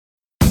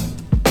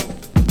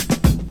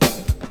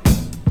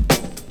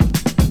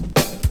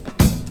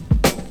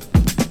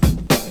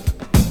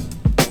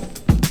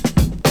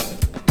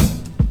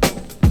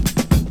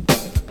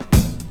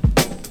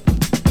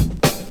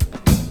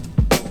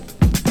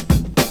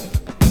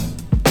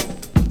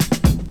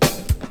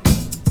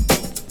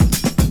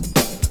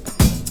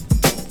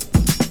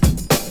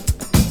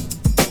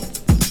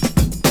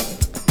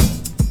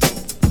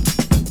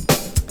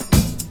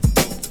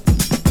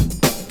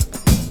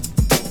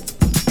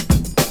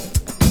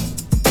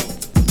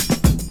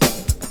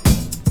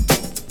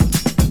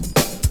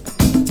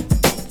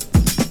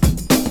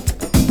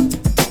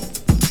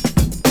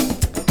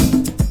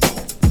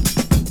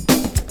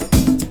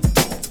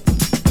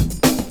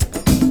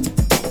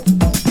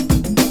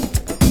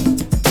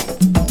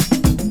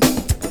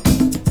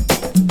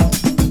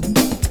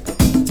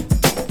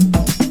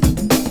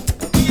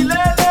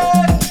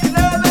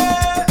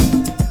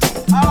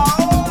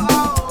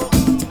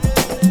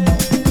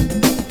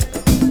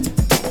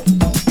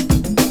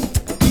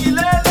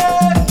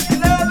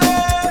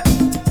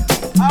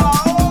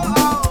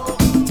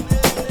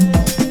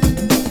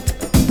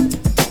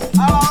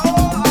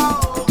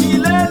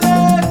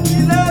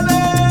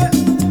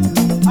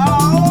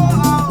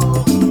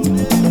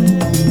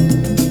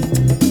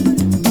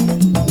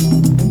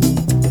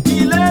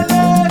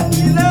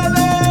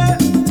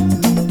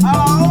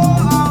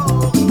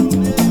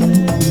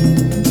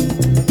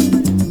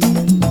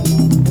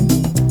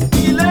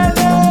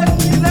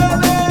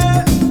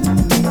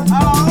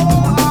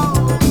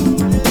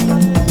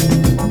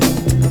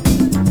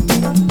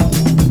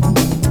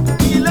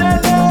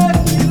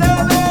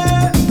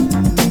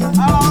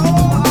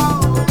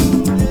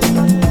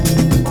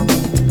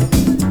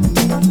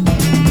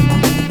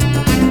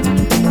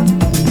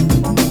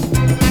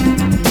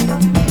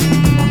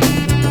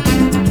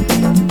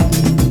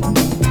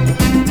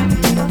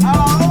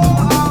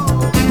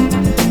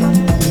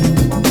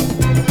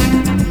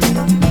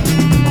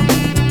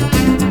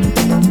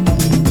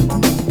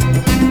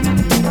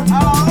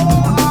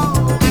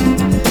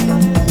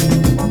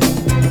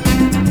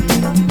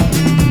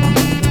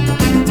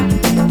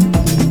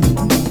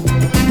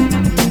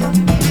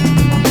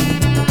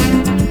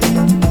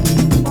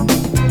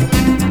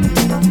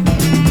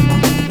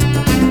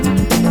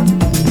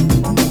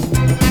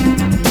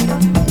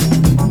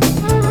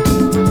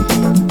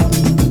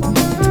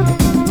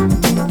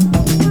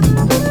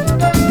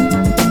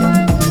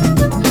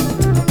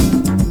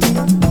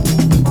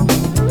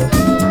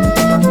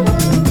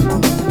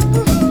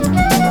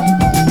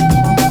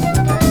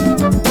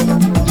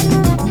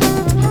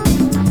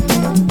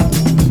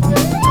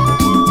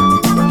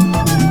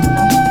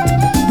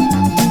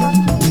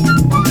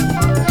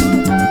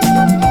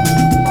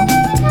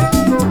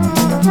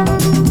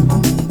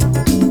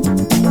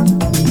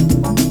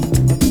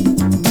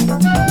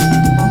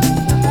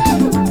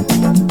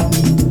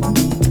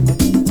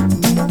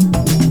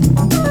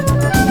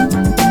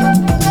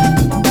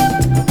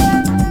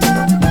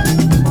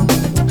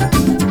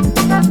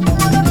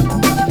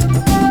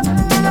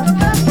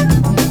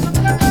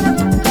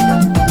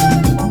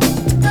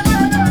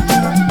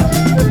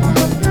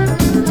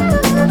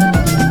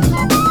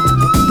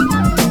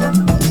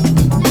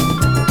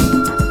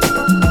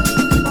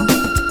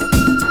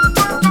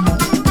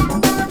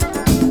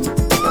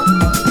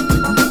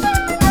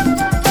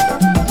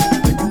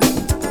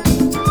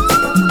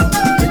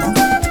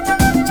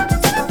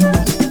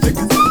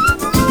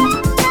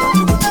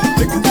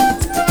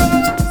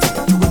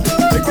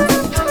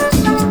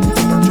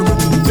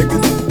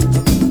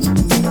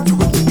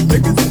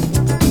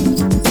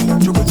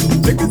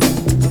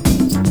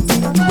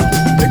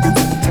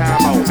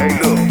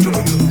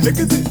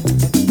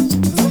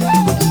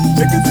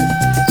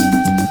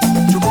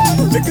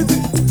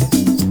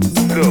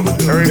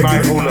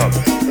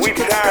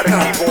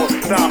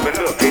stop and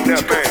look, ain't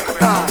that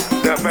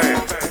bad? That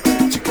bad.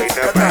 Ain't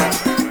that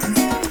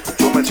bad?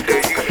 So much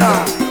good you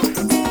know.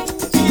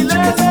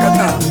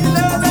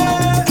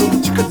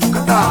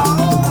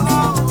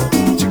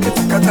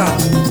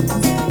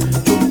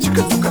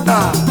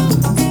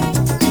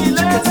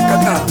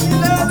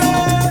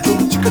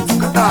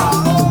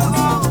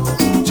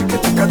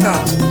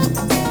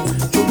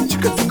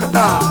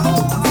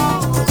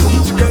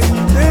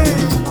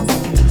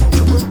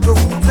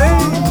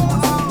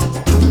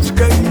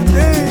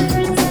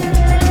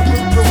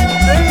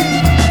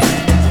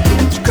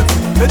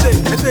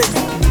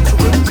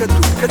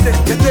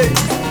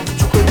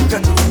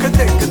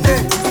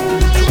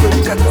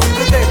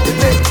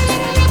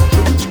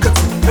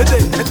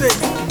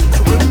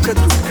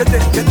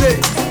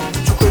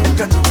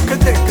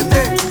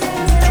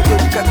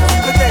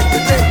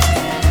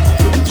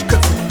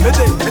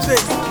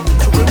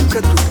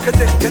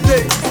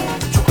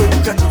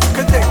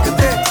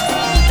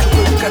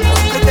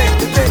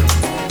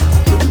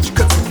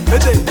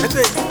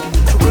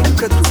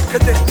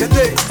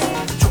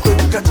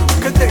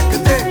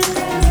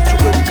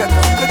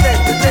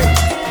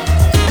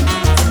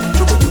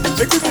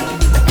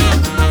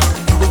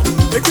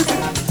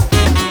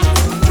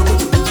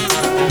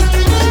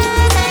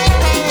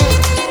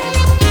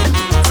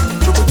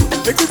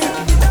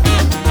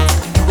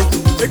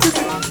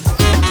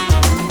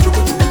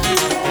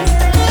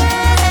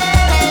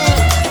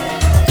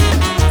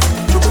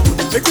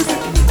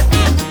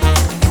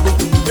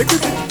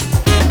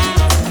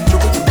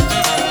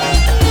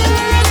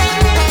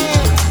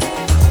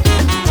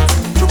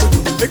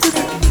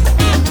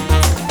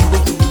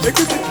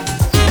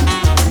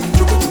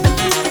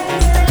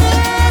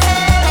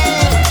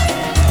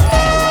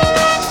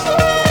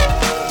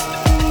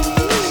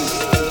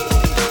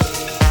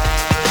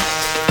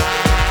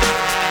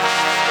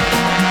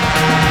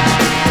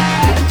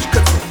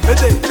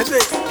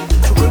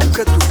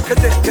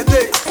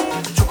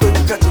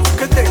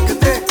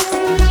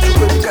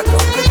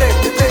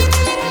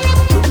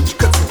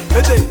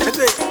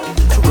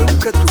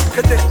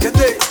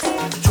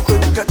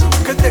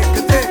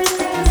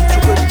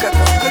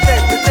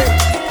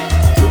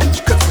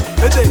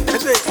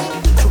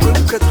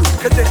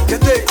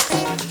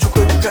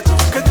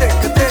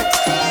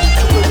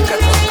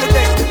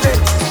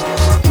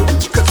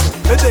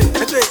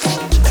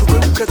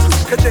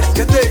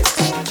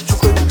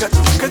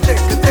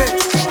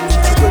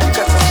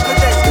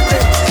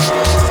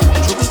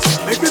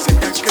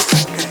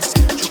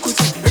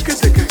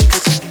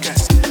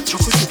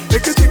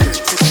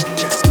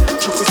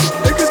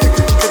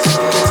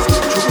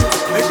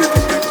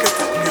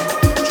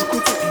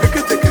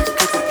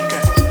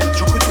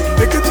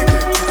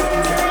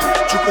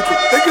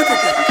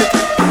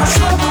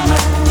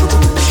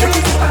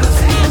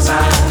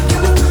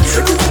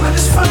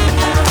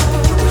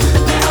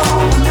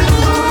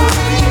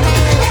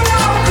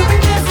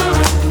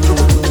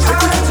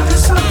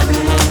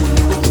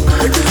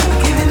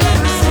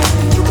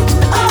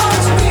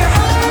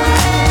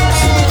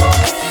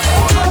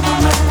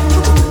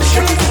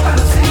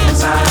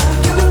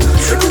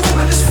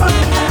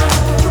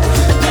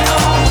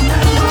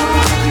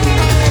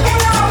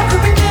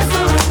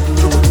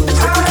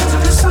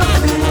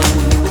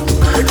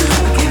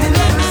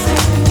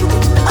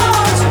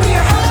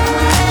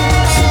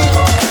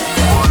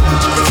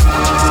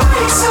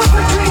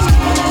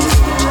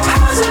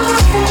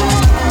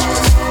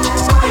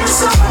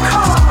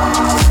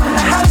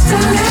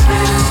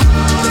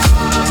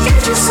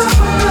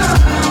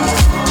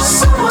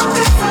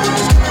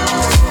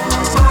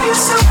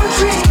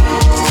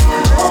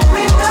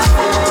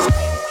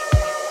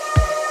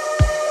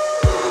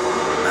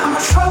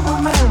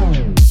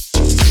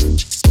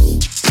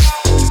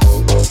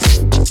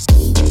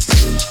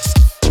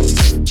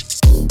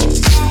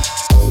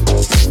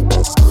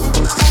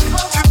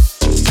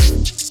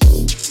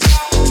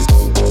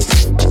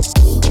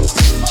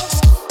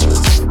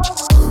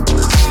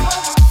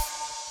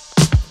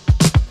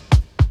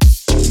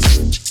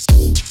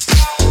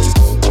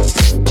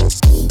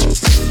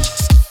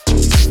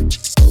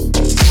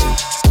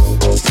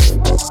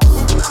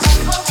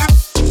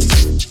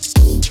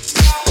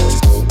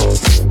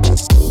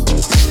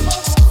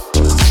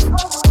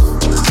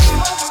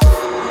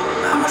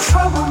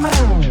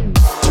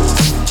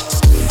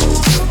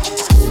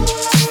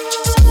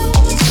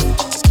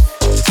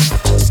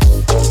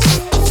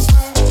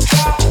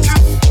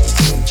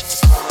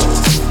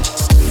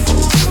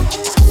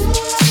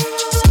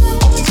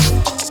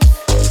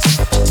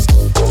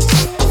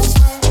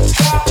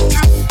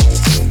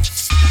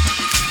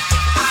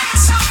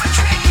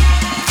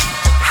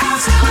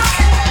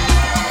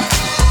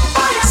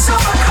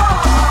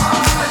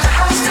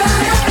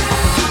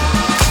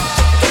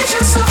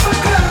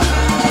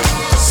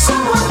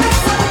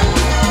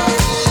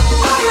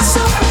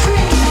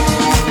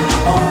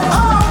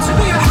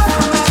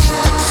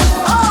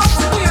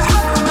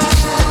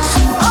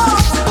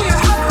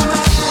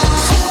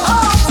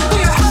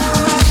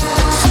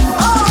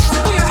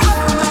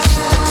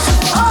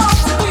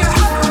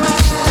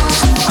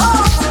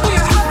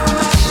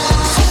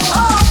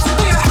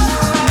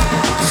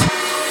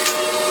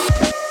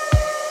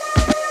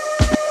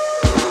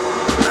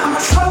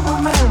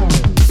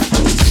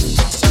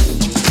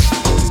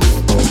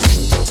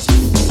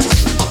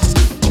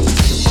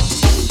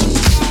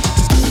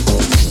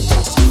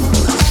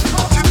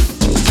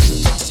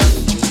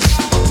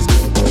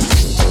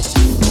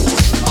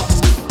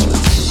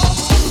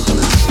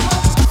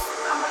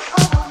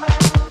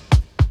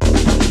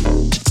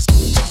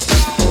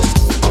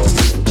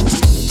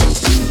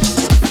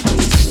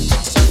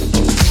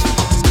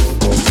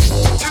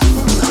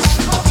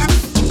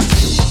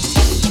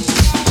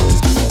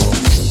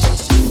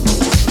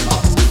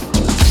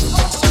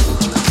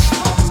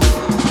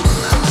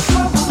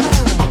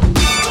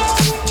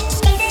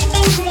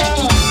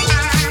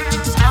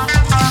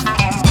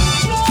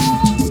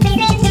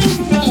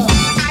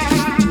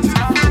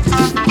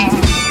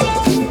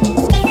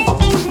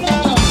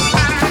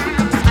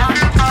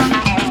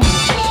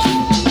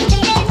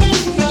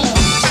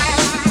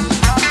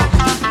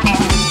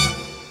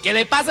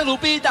 pasa a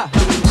Lupita?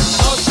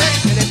 No sé.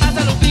 ¿Qué le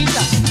pasa a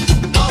Lupita?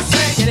 No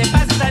sé. ¿Qué le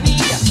pasa a esta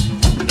niña?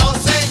 No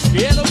sé.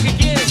 ¿Qué es lo que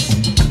quiere?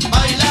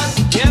 Bailar.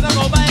 ¿Quiere o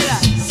no baila?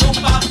 Su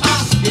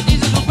papá. ¿Qué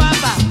dice su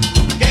papá?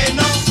 Que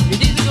no. ¿Qué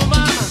dice su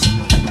mamá?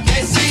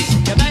 Que sí.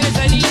 ¿Que baila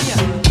esta niña?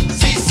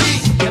 Sí,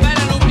 sí. ¿Que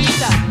baila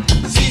Lupita?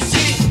 Sí,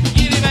 sí.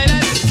 ¿Quiere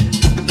bailar?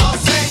 No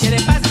sé. ¿Qué le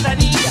pasa a esta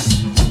niña?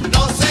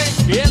 No sé.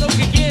 ¿Qué es lo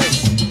que quiere?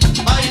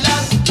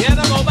 Bailar. ¿Quiere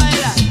o no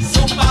baila?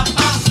 Su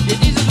papá. ¿Qué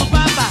dice su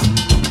papá?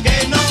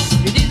 Que no.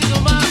 ¿Qué dice su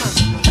mamá?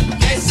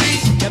 Que sí.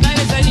 ¿Que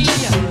baila esta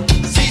niña?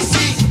 Sí,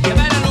 sí. ¿Que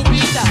baila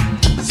Lupita?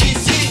 Sí,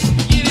 sí.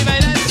 ¿Quiere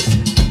bailar?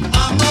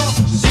 Amor.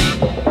 Sí.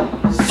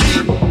 Sí.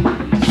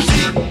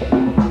 Sí.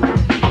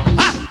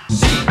 ¡Ah!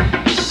 Sí.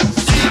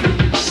 Sí.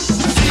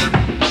 Sí.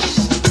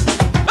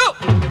 ¡Oh!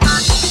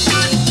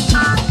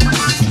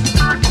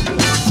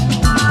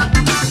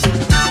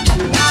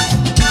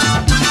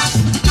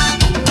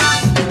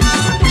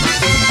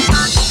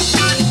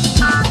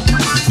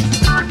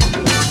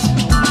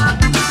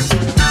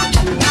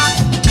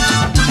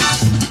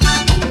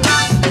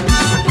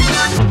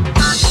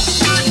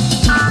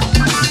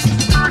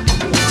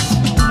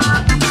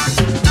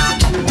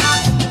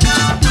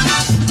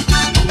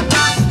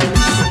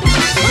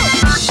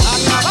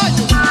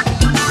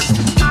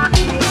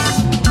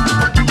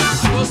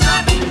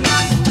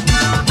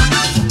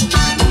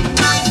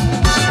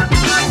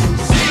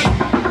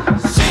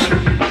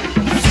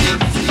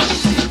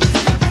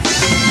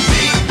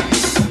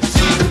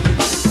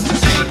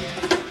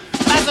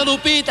 Pasa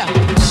Lupita,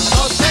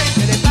 no sé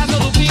qué le pasa a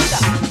Lupita,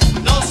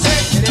 no sé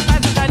qué le pasa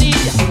a esta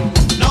niña,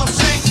 no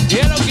sé qué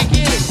es lo que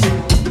quiere,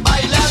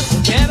 bailar,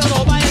 quiere o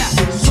no baila,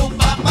 su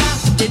papá,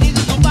 que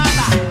dice su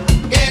papá,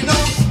 que no,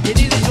 que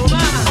dice su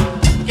mamá,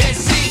 que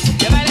sí,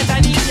 que baila esta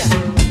niña,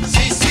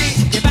 sí,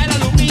 sí, que baila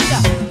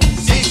Lupita,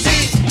 sí,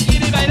 sí,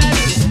 quiere bailar,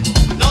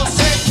 no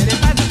sé qué le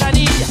pasa a esta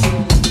niña,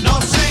 no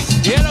sé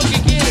qué es lo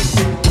que quiere,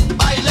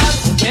 bailar,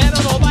 quiere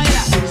o no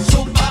baila,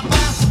 su papá,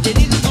 que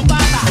dice su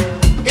papá,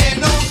 que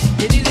no.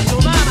 ¿Qué dice su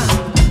mamá?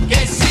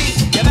 Que sí,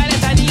 que baila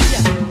esta niña.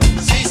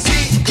 Sí,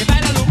 sí, que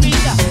baila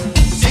Lupita.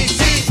 Sí,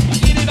 sí,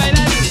 quiere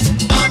bailar.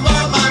 Mambo,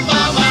 mambo,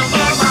 mambo, mambo.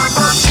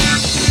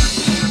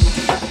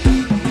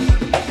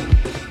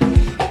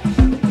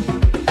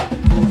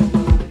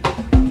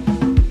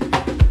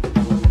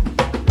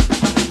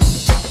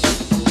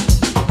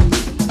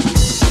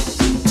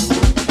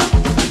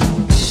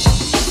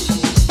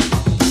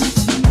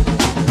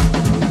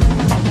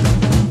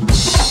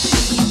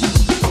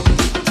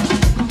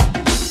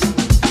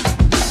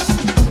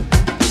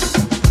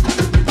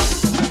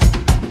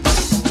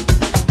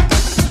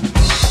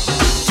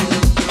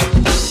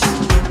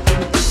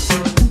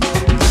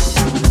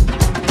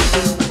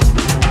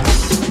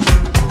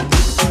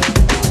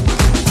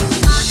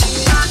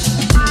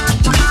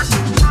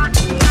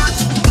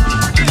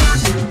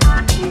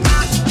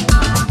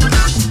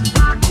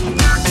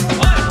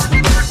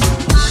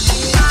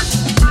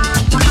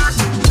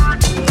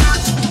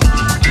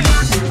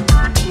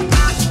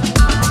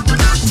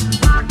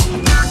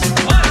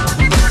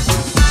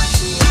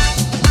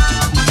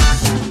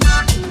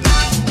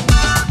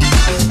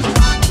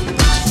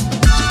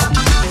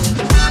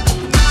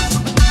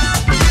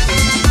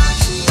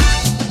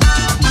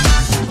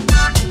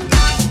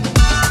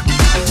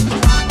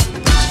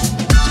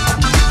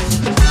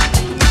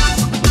 Do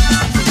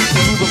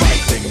the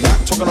right thing. Not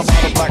talking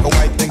about a black or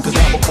white thing, cause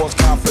that will cause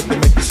conflict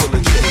and make you so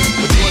legit.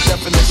 But your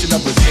definition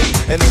of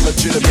legit and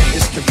illegitimate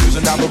is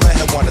confusing. Now the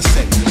redhead wanna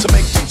sing. So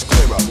make things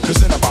clearer,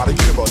 cause in about a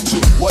year or two,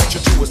 what you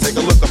do is take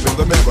a look up in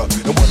the mirror.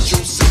 And what you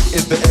see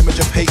is the image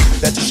of hate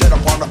that you shed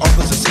upon the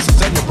others and sisters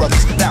and your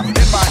brothers. Now, in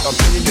my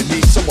opinion, you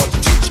need someone to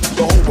teach.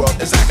 The whole world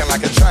is acting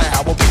like a giant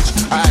Howard Beach.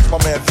 I asked my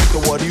man Victor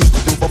what he used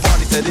to do for fun.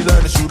 He said he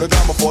learned to shoot a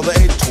gun before the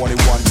age of 21.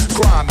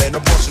 Crime and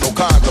abortion, no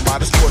kinds of my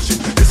distortion.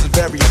 This is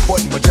very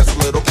important, but just a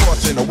little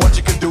portion of what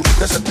you can do.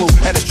 That's a clue,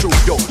 and it's true.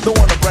 Yo, don't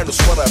want a brand new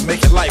sweater,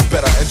 make your life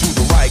better and do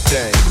the right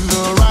thing.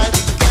 Do the right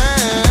thing.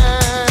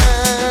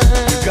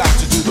 You got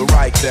to do the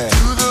right thing.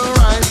 Do the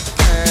right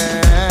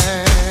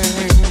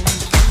thing.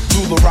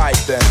 Do the right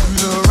thing.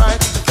 Do the right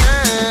thing.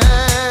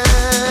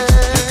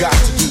 You got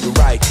to do the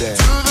right thing.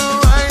 Do the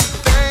right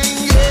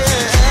thing,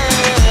 yeah.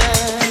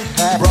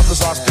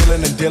 Brothers are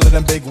stealing and dealing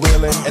and big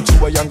wheeling, and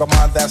to a younger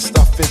mind that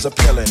stuff is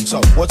appealing. So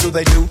what do?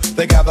 They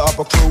gather up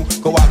a crew,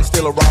 go out and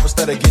steal a rob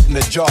instead of getting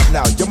a job.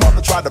 Now your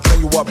mother tried to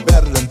bring you up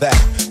better than that.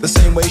 The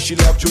same way she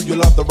loved you, you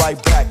loved her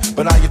right back.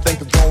 But now you think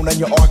you're grown and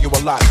you argue a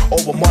lot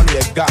over money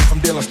you got from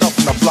dealing stuff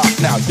in the block.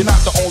 Now you're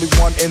not the only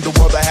one in the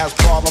world that has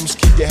problems.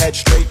 Keep your head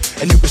straight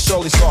and you can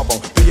surely solve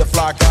them. Be a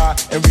fly guy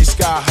and reach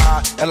sky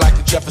high, and like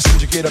the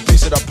Jeffersons you get a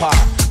piece of the pie.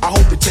 I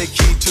hope you take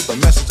heed to the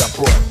message I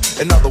brought.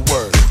 In other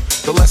words,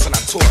 the lesson I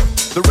taught.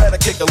 The red I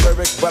kick a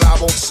lyric, but I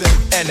won't sing.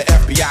 And the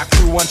FBI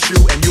crew wants you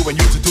and you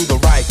to do the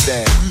right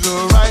thing. Do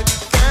the right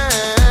thing.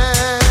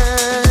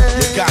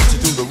 You got to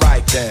do the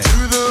right thing.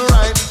 Do the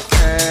right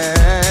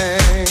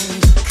thing.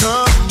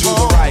 Come Do on.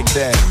 the right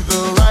thing. Do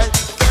the right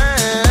thing.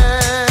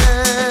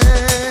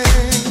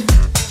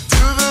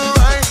 Do the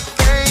right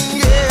thing,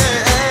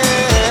 yeah.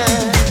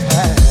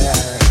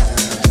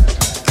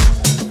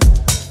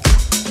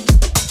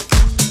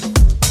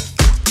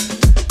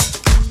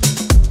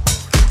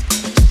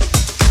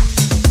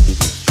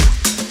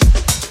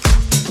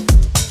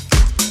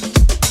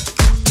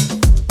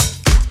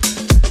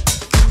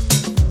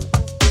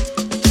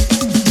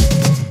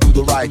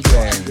 right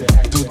thing.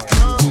 Do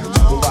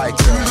the right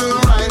thing. Do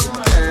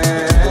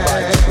the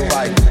right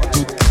thing.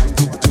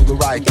 Do the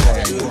right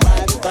thing.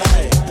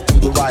 Do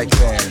the right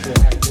thing. Do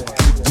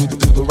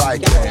the right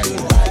thing.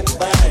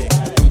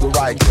 Do the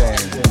right thing.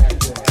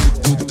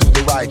 Do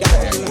the right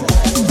thing.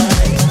 Do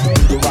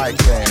the right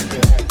thing.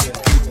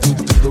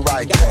 Do the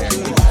right thing.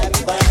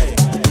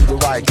 Do the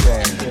right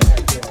thing.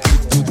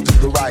 Do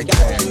the right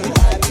thing.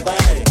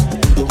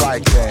 Do the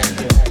right thing.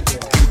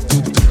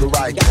 Do the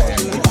right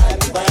thing.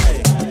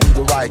 Do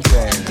the right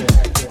thing.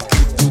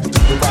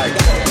 Do the right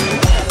thing.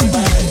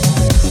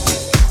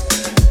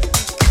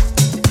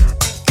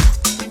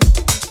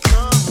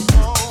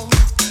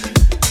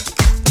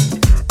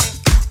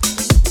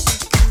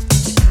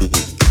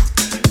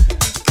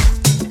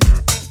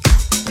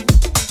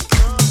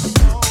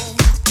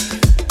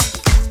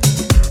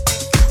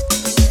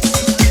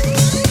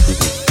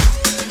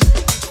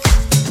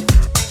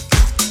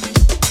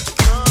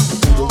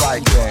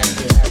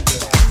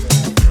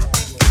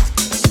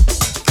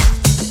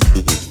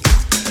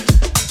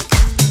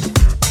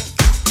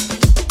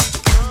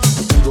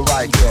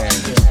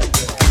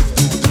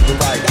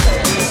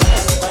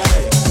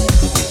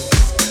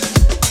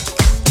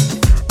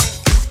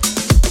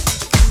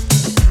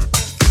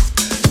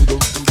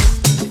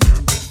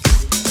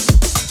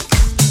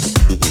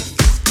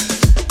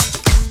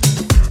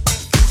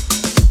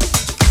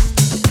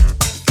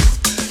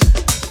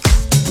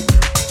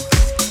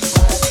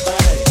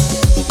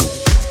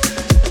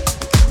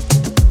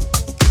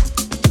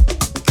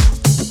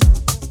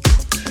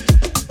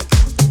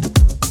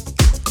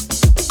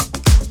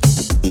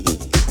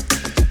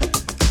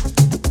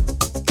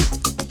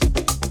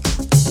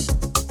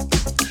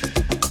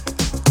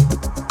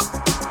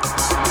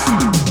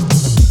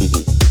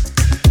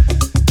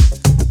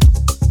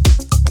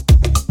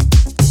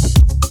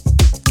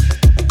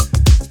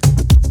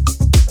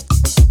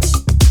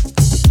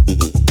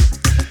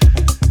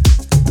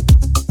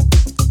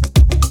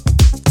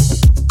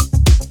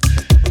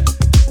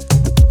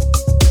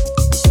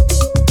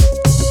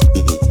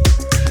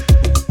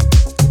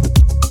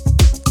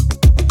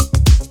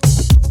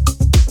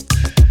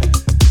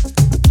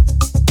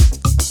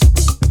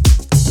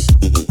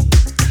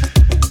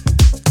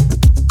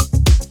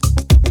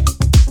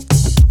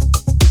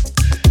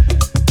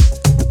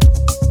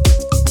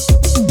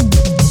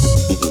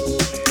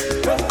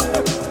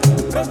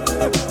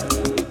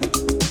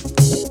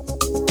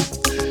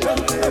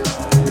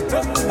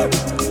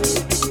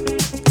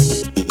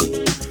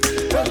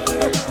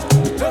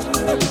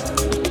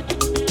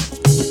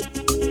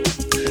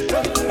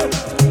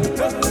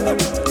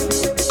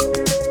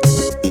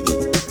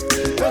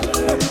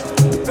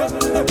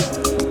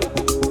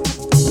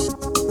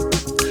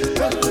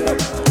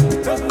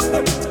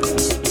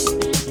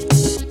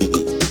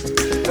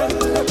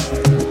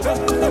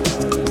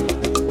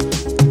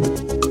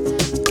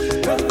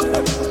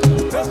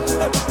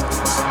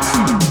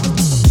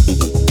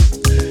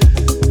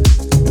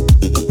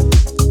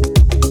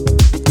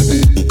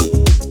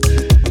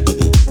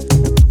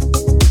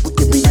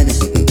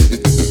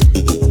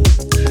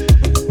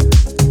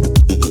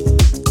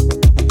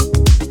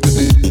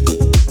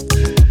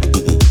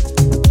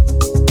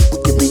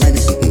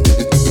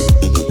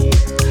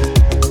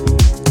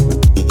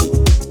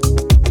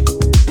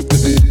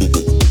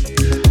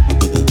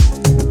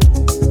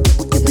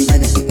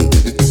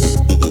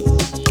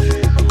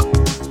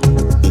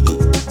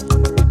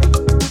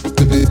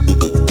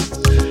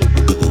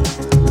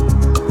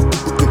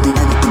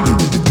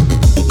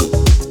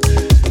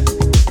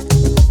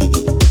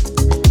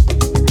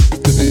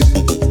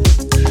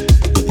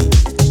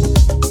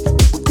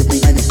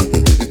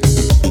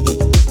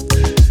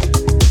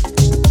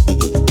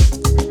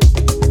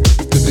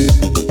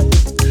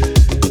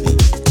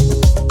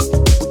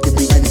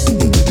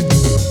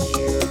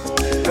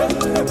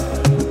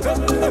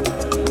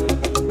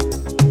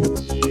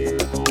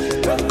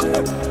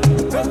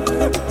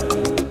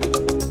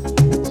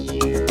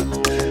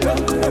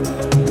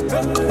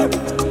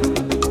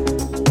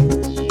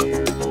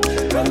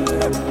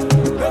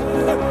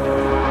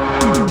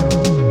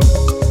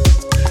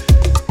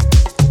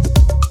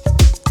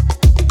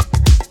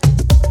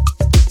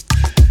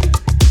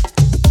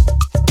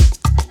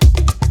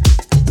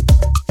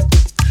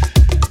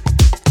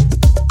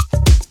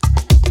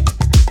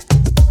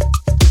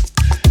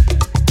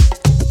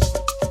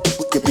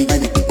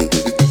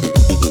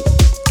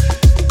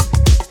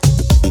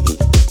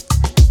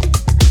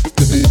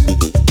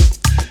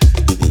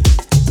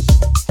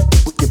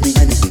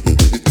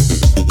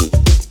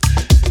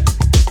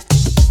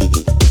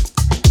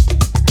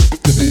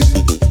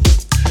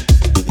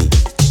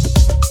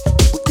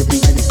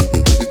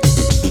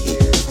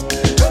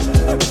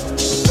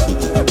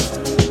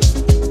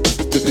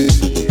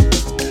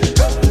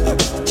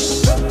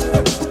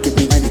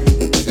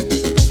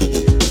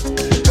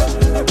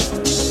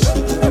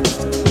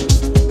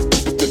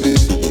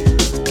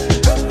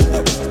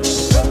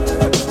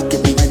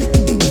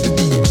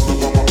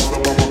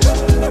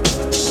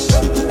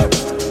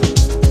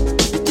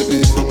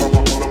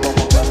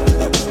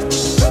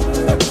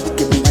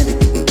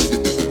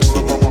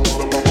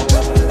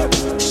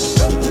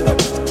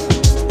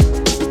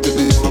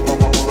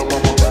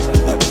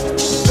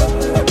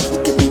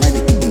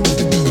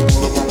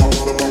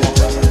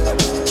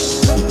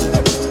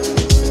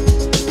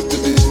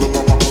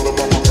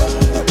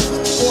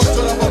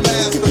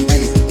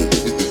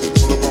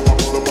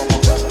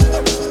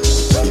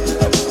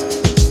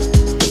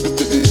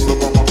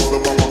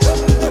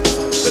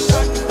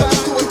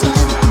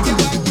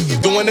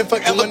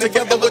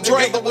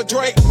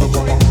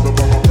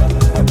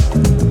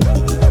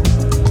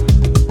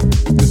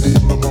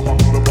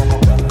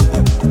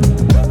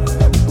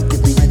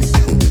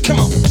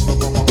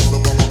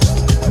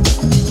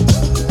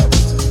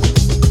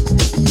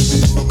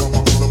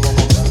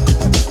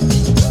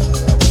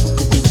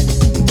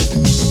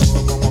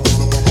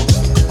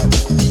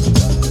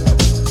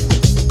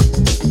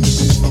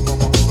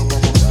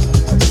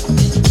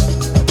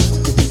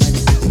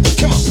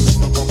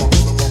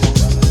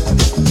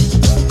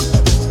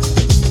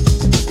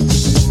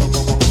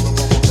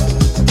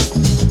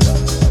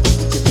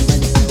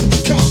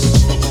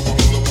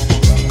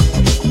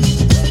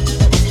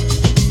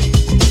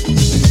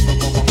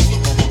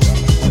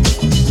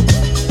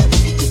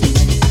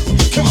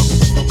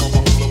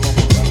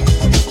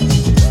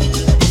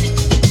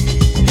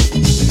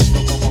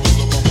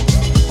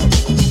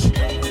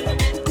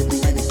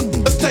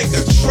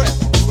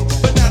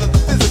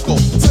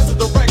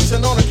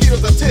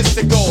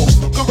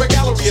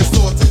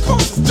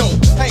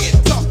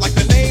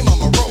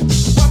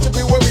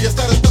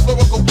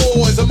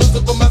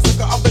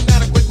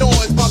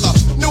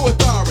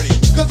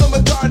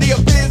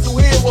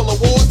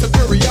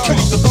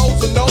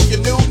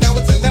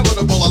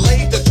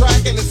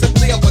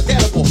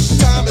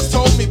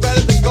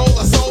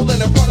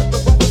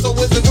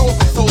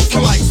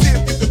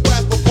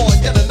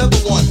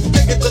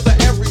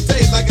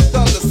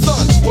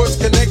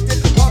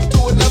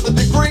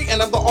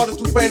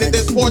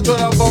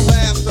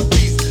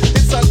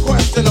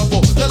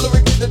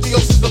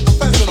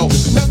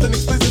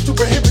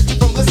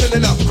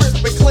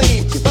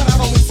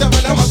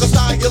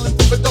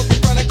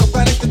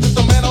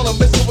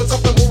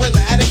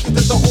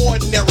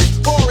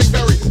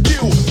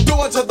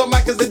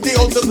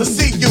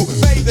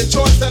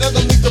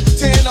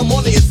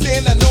 only a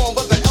sin, I know I'm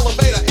but the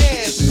elevator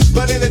ends.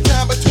 But in the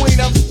time between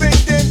I'm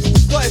spending,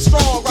 play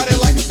strong, ride it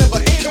like it's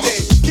never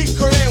ending. Keep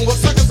creating what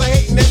suckers are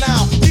hating it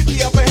now. Keep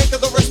the upper hand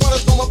 'cause the rest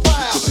runners gonna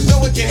pile.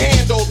 No one can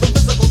handle the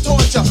physical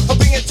torture of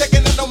being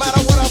taken in no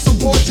matter what I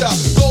support ya.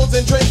 Goals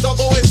and dreams,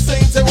 although it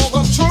seems they won't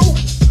come true.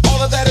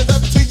 All of that is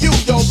up to you,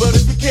 yo, but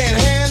if you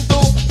can't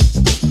handle,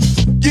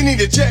 you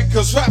need a check,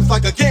 'cause rap's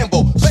like a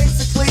gamble.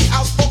 Basically,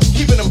 outspoken,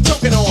 keeping them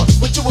choking on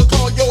what you would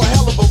call, yo, a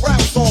hell of a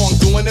rap song.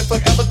 Doing it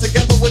forever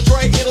together with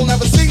Dre, it'll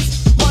never cease.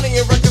 Money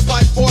and records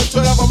like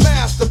portrait of a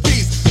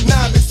masterpiece.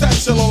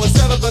 Non-exceptional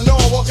instead of the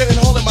norm, walking and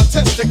holding my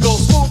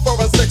testicles. Smooth for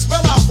a six,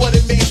 spell out what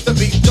it means to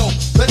be dope.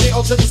 Let they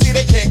all to the see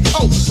they can't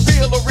cope.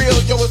 Feel the real,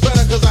 yo, it's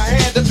better 'cause I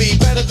had to be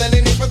better than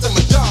any present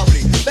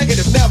majority.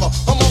 Negative never,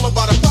 I'm all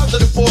about a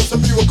positive force.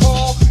 If you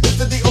recall, it's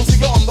the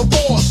DOC on the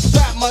board.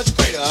 That much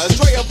greater,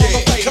 straight up on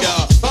the fader.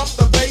 Bump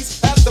the bass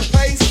at the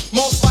pace,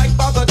 most like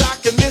by the doc,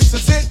 and this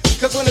is it.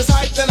 'Cause when it's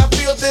hype, then I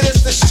feel that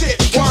it's the shit.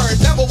 Word,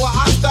 never will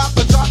I stop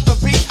and drop the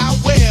beat, I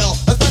will.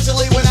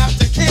 Especially when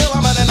after kill,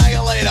 I'm an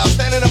annihilator.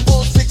 Standing a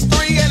full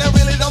 6'3", and I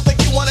really don't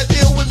think you wanna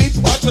deal with me.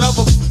 Watch it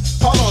over.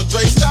 Hold on,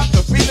 Dre, stop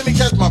the beat, let me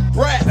catch my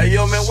breath. Hey,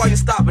 yo, man, why you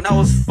stopping? That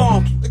was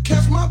funky.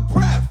 Catch my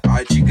breath.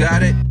 Alright, you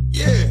got it?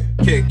 Yeah.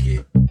 Kick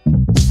it.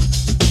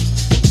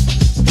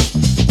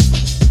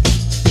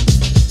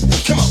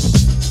 Come on.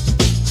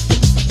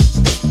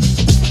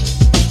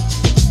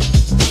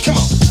 Come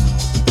on.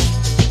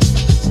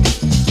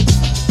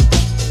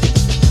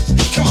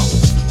 Come on.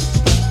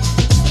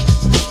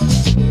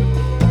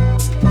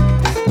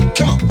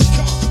 Come on. Come on.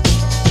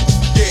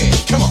 Yeah,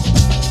 come on.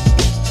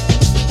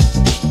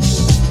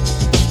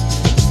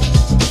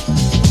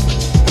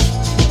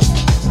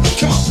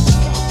 Come on.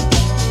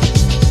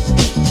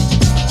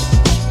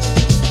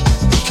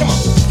 Come on.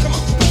 Come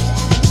on.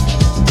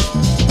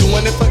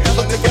 Doing it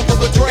forever together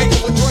with Drake.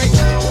 With Drake.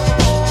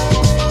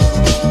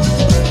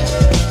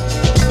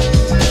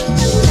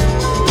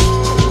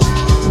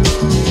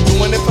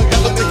 Doing it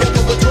forever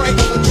together with Drake.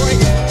 With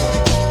Drake.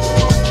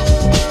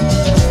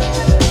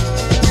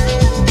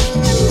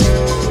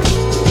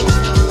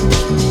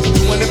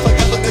 Doing it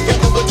forever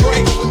together with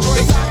Drake. With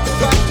Drake.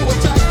 Back to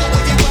attack the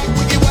wiggy whack,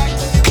 wiggy whack.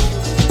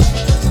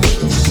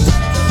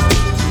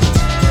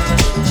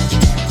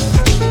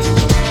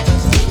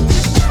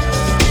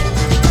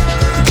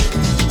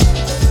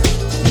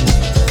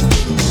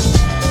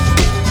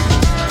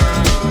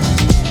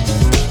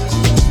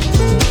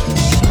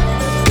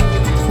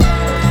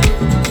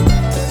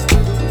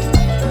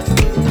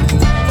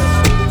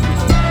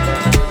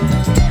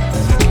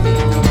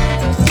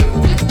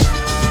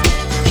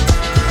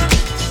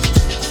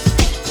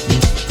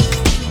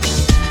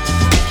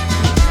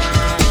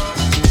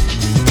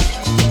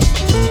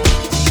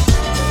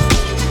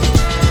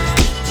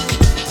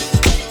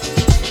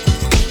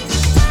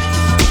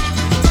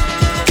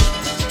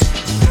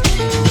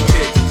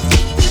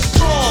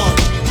 Strong,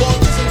 Lord,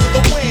 listen to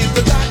the wind.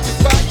 The doctor's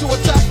back to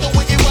attack the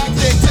wiggy whack.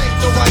 Then take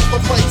the rightful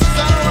place. It's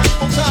not a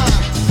rightful time.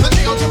 The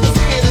deal to the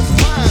scene is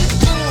mine.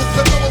 Move,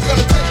 'cause no one's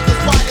gonna take the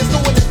spot. It's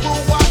doing it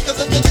through why? 'Cause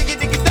it's the diggy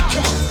diggy down.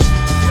 Come on.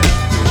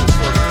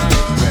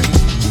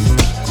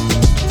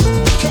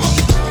 Come on.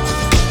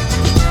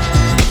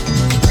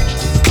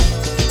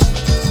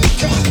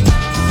 Come on.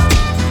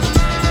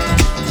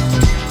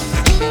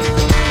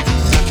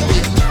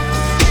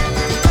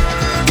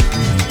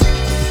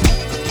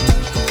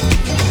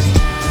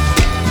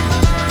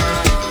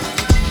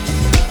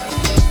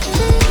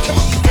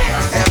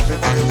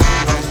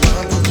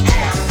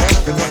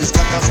 Everybody's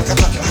got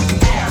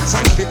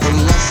some people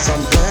lost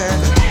something.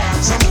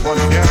 Someone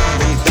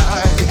nearly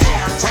died.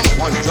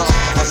 Someone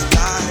just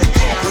died.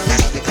 But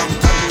this become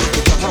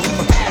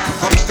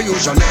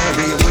confusion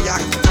every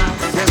react.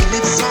 Well,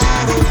 it's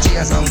sorrow,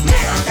 tears and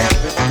blood.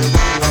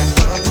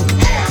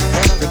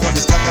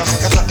 Everybody's got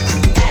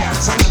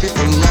some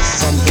people lost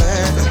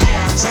something.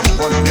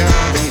 Someone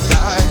nearly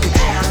died.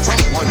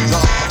 Someone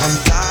just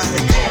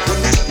died. But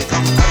this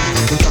become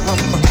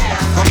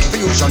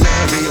confusion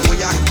every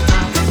react.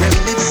 Well,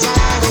 it's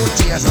sorrow,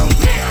 tears and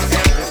blood.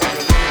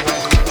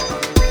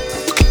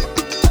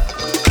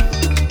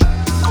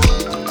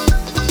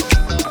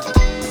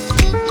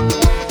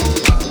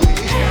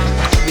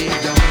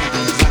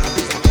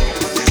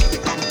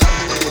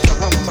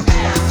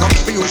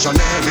 Confusion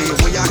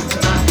everywhere.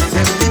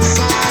 Well, it's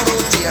sorrow,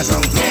 tears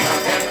and blood.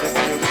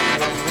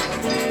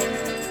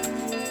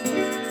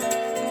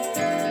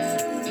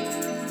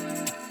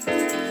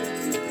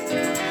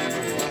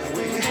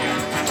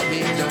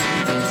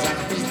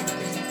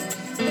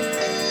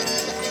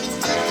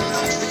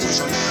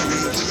 Confusion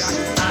everywhere.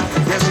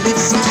 Well,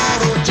 it's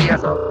sorrow,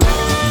 tears and blood.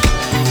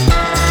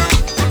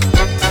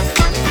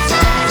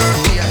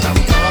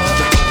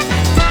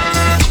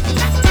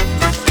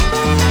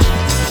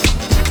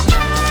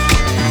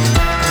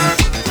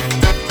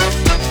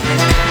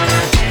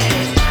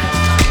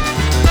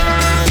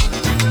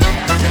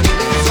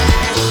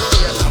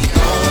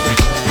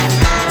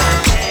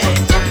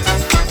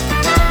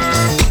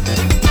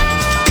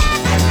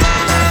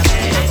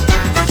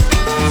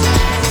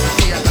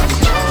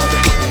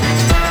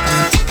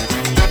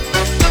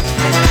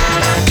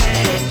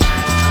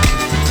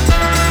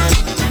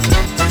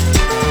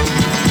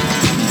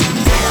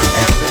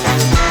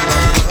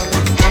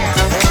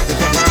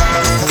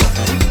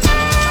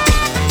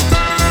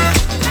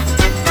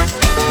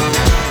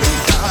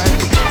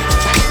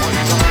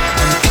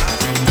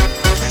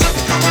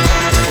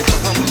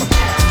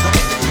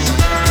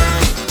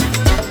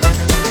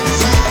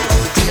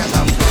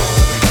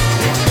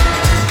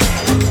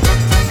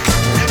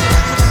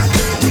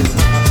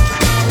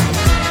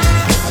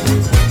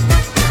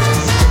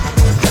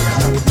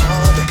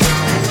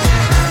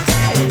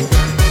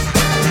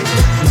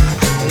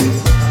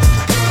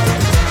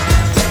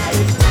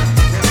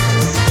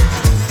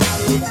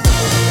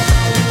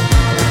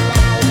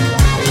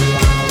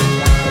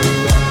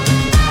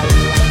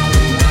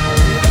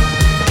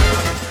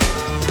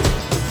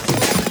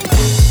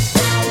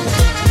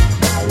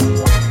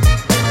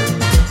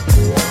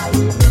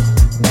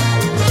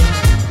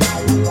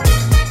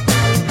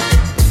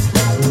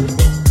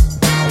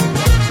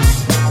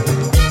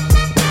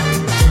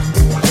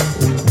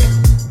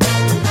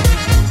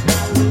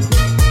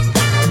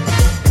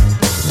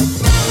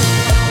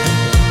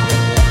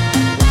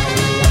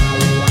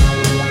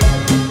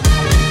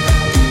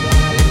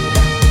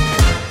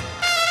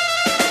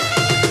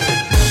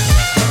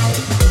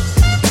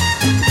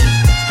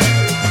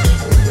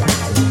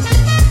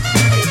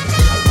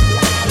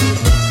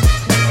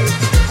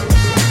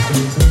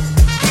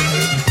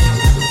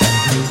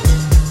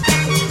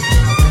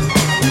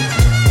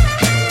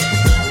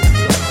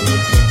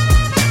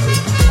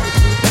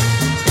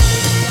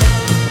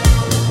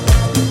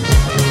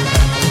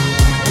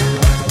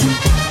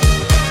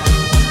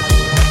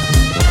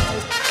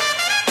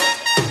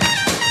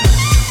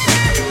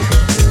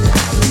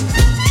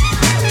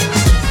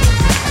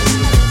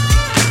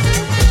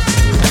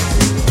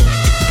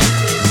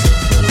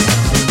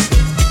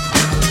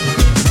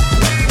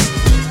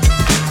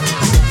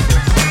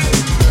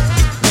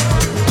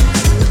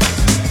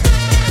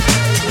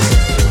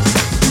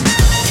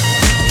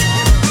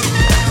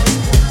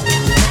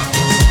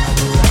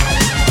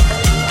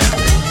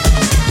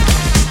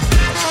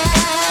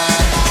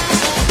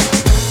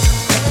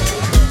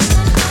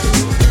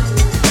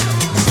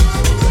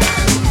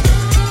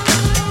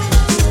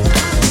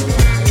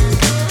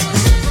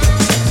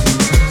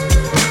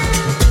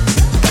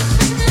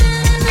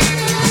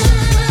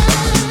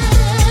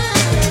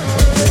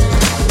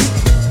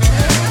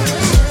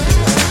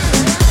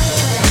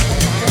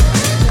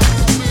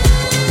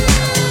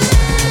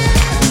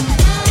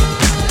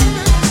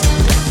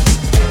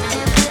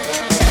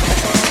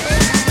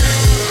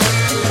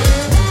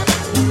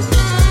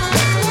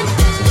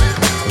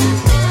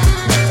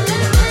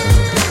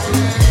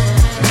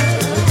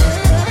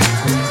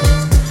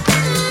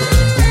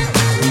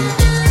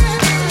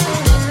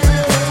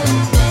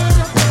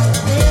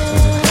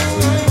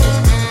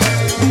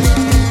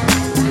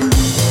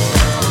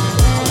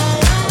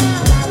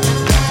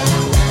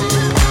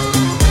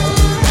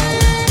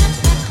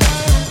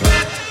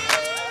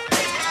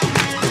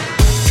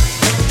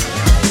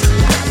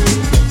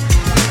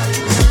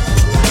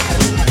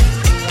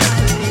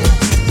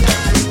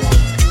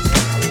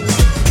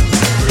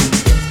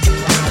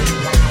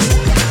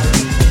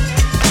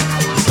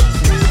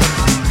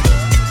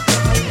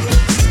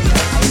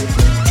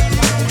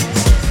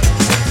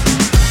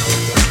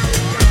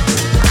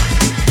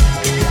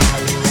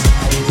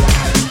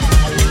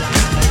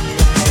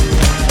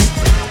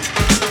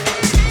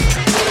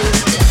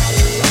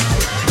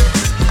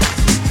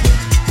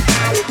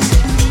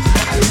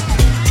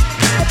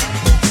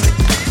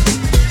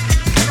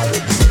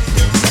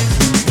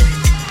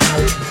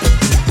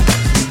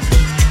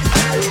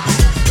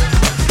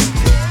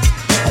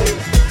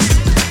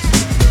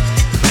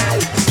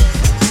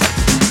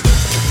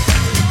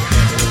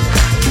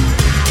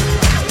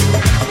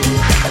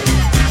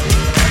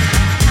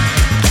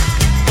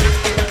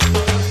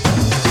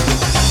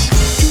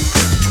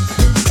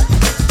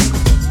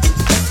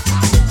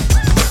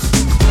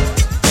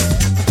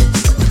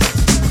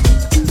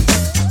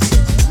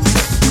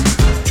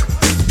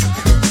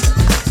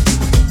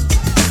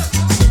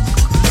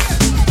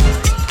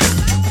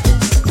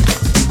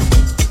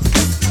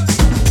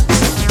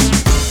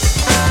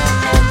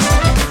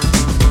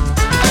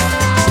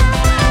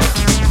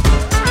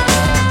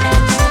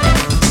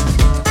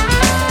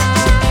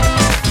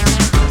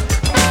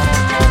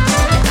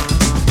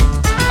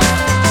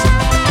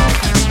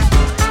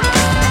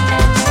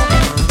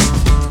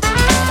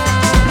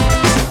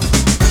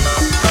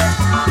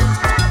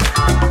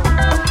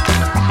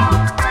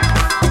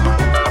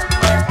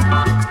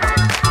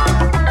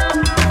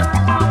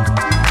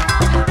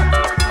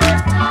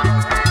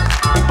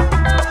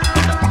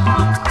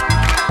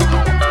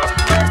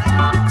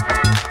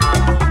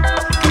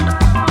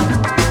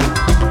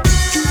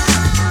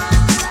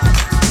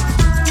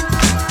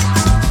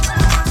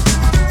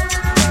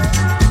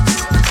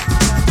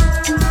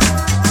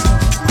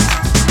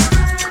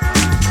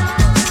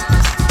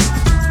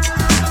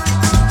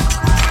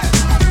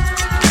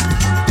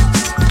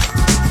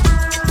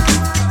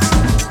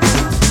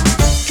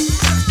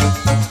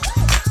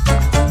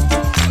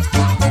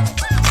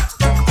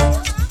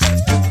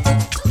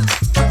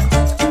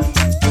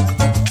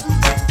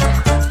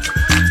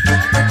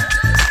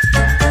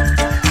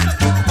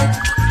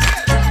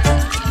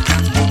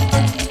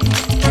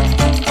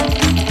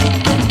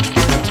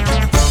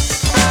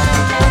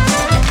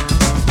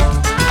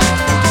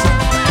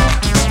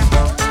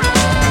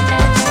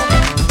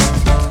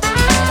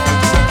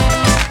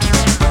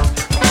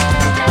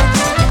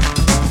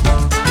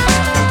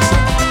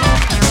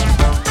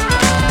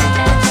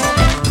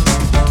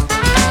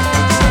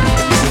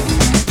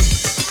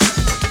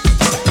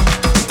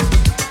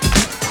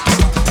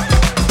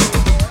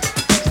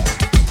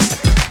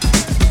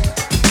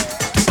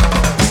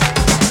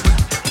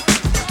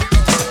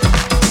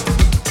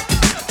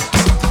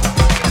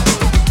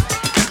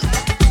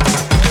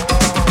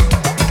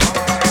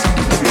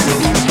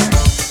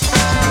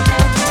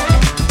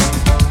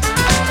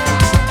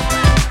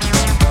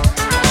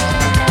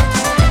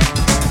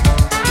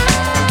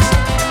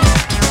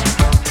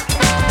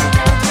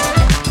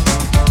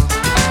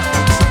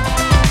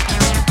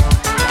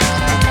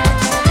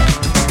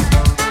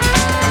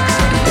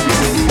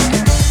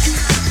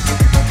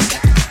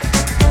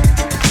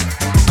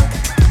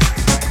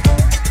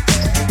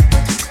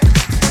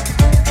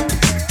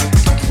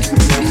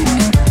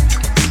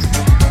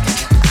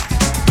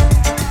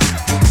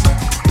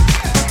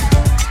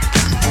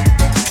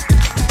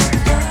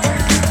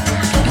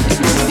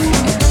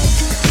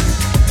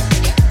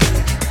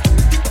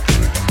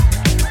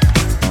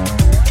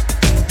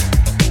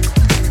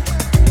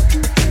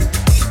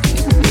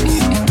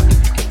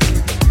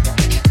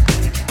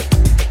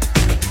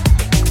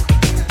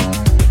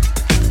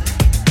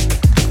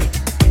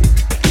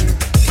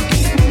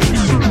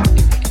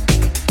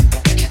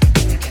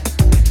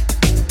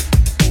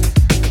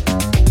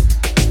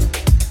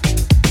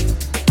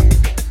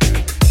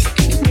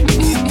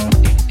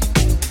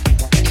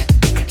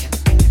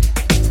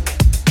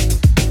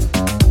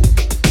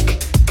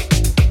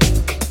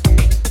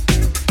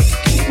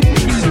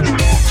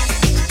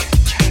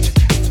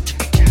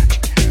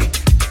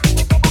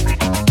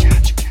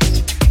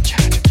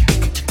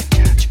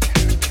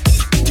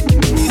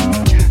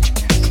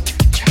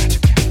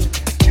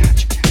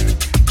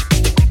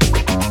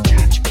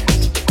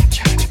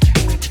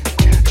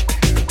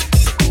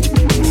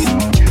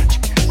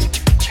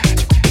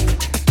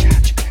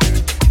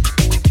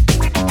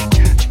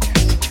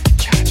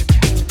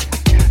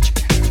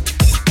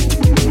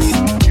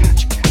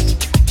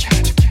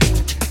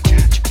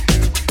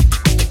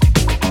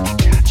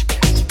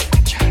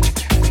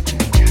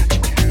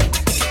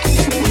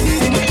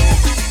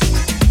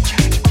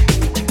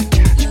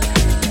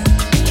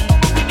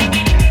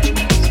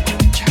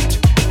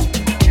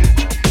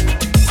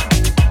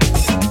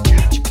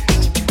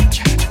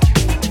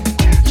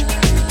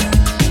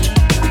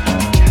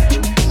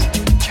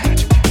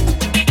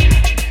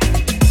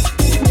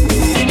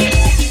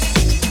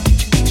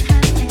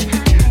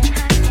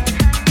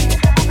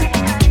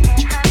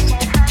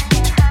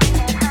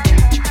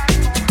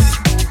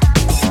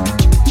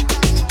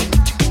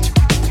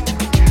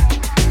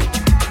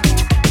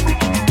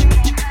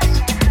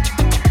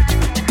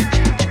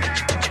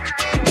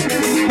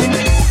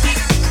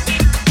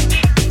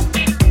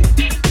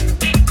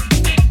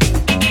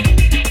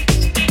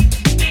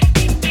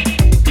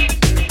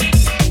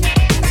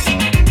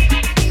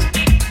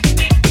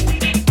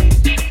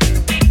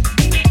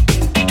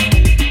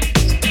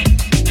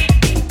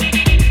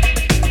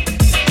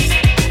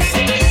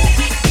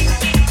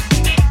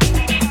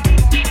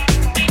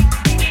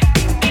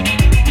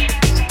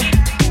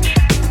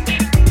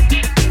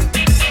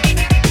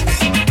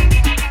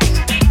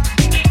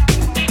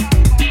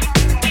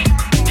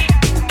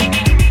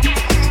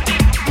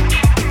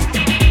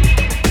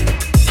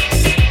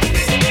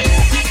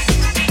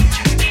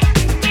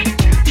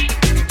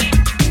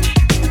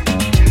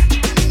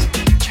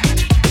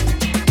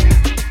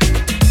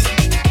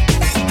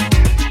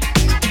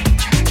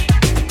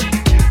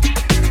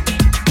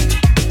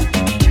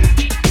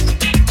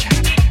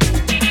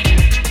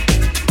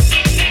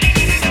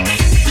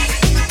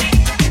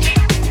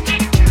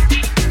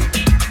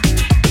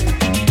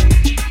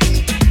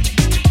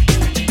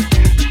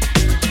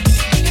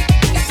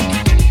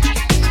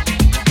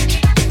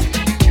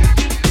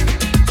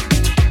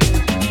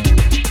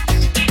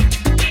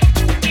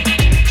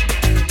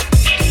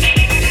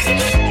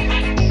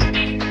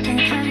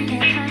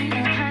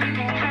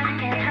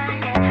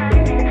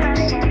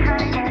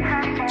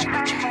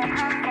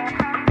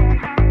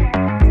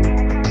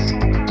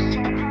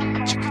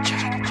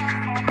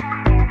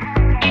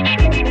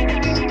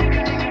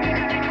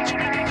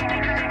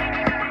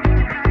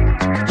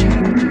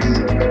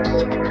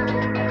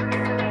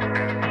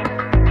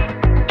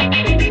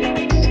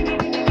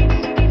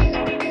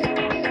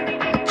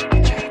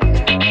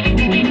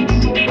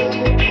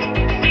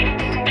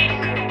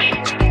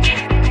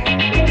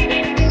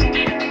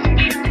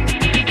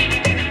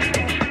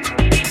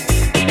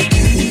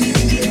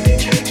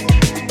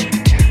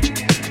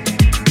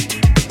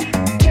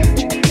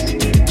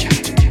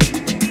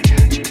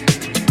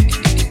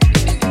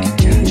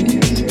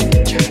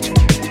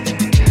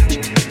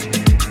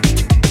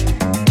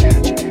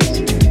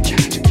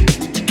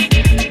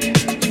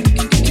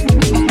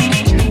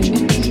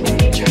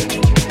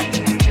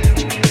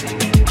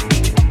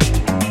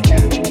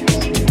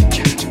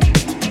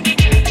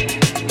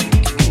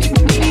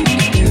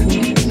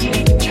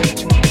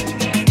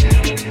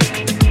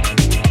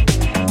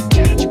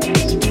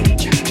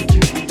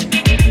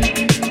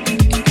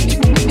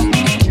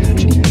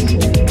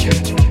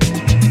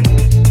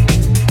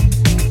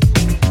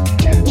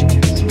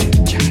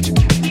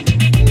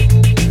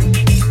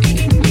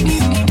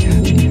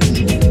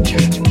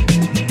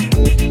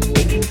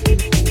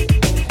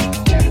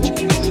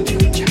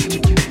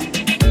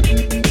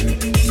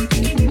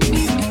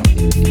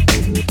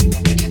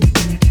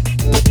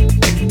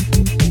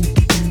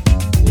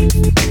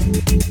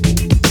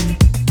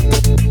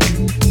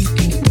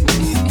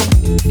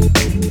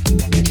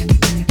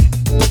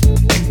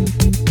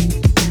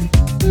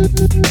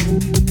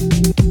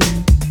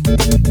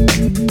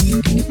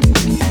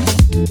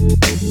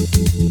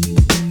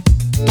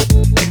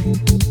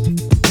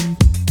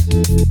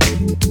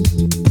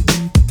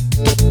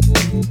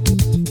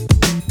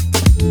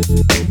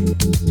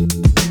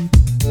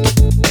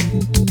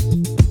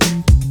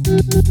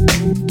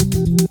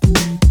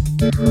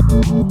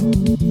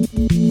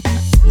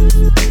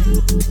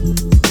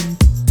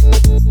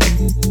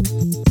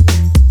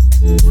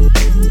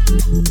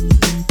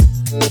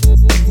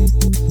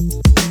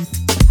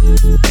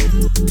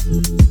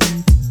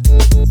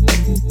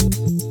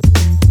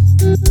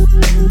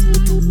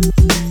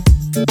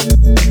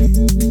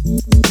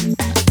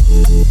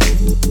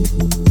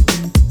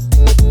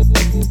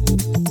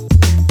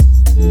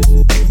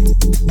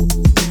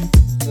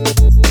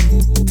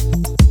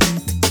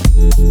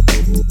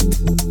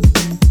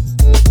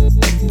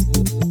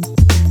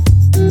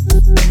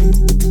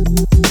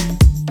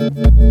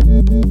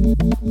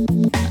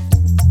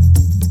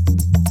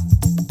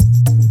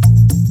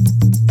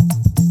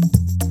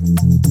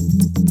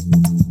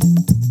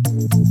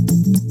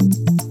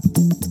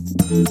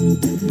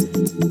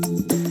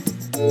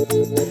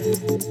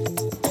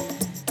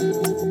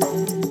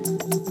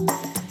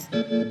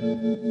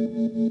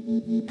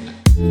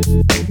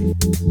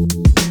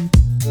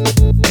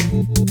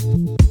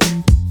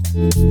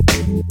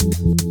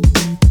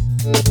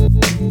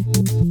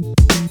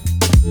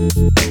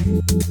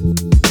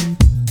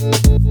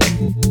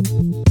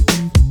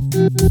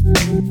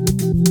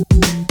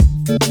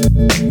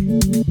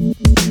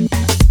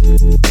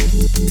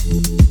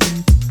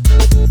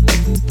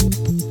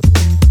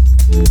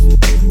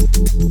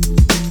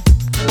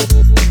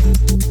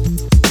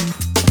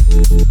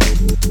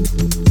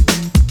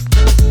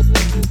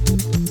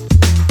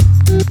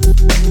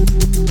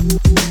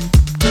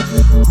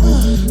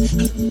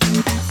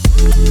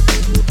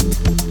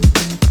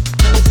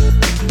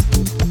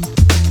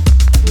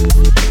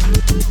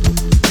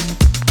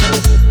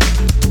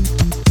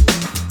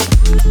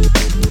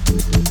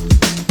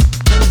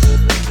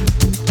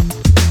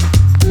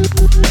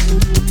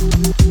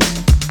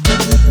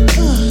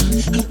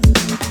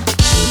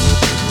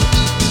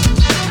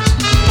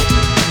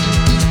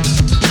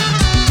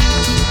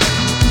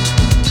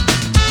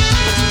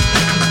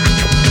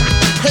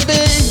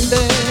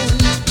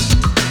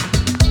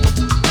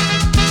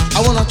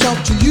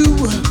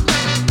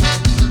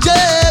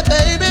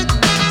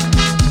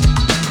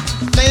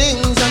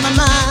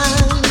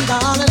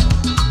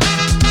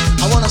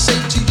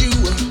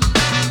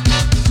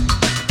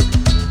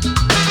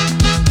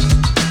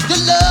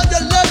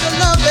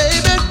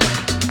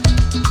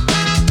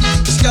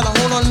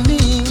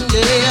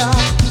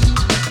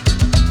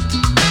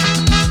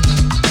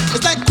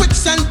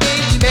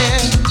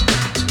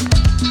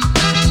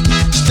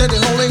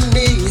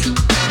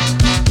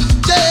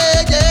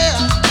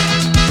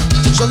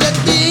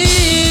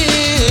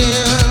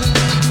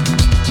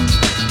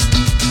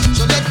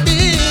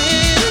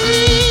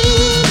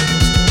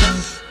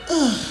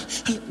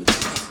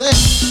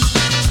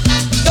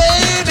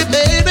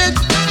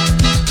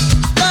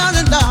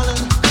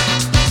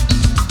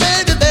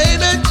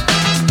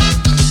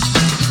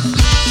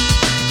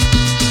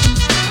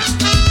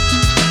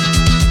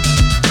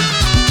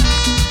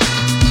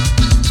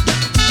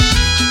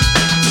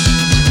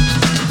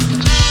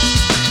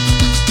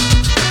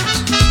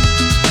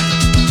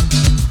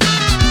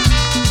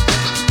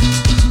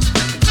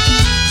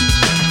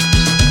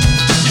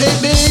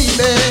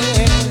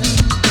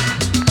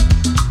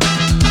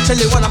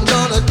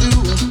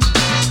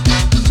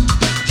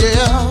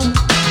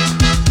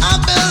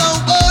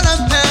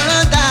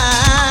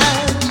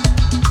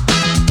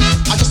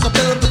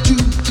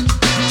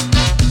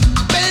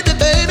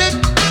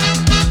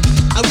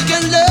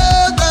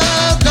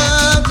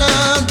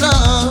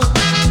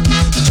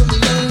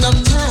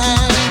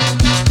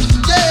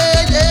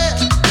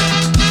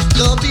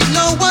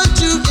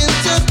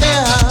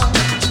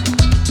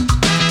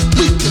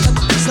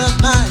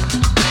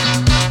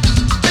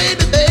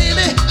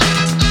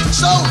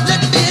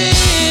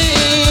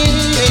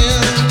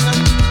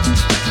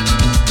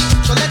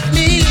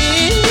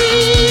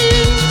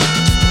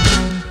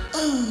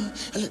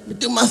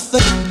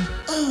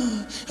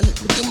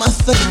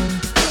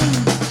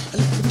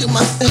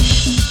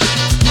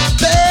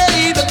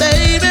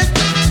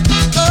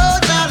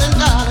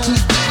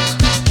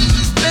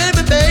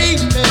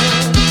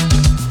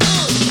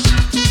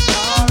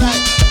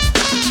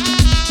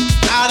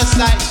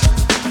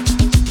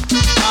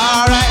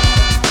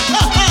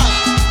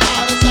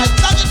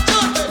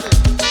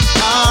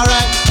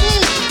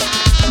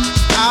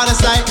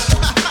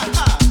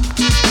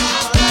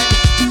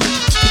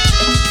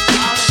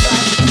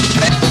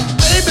 Baby,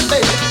 baby,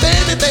 baby,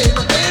 baby,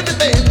 baby, baby,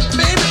 baby,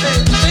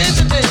 baby,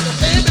 baby, baby,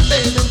 baby,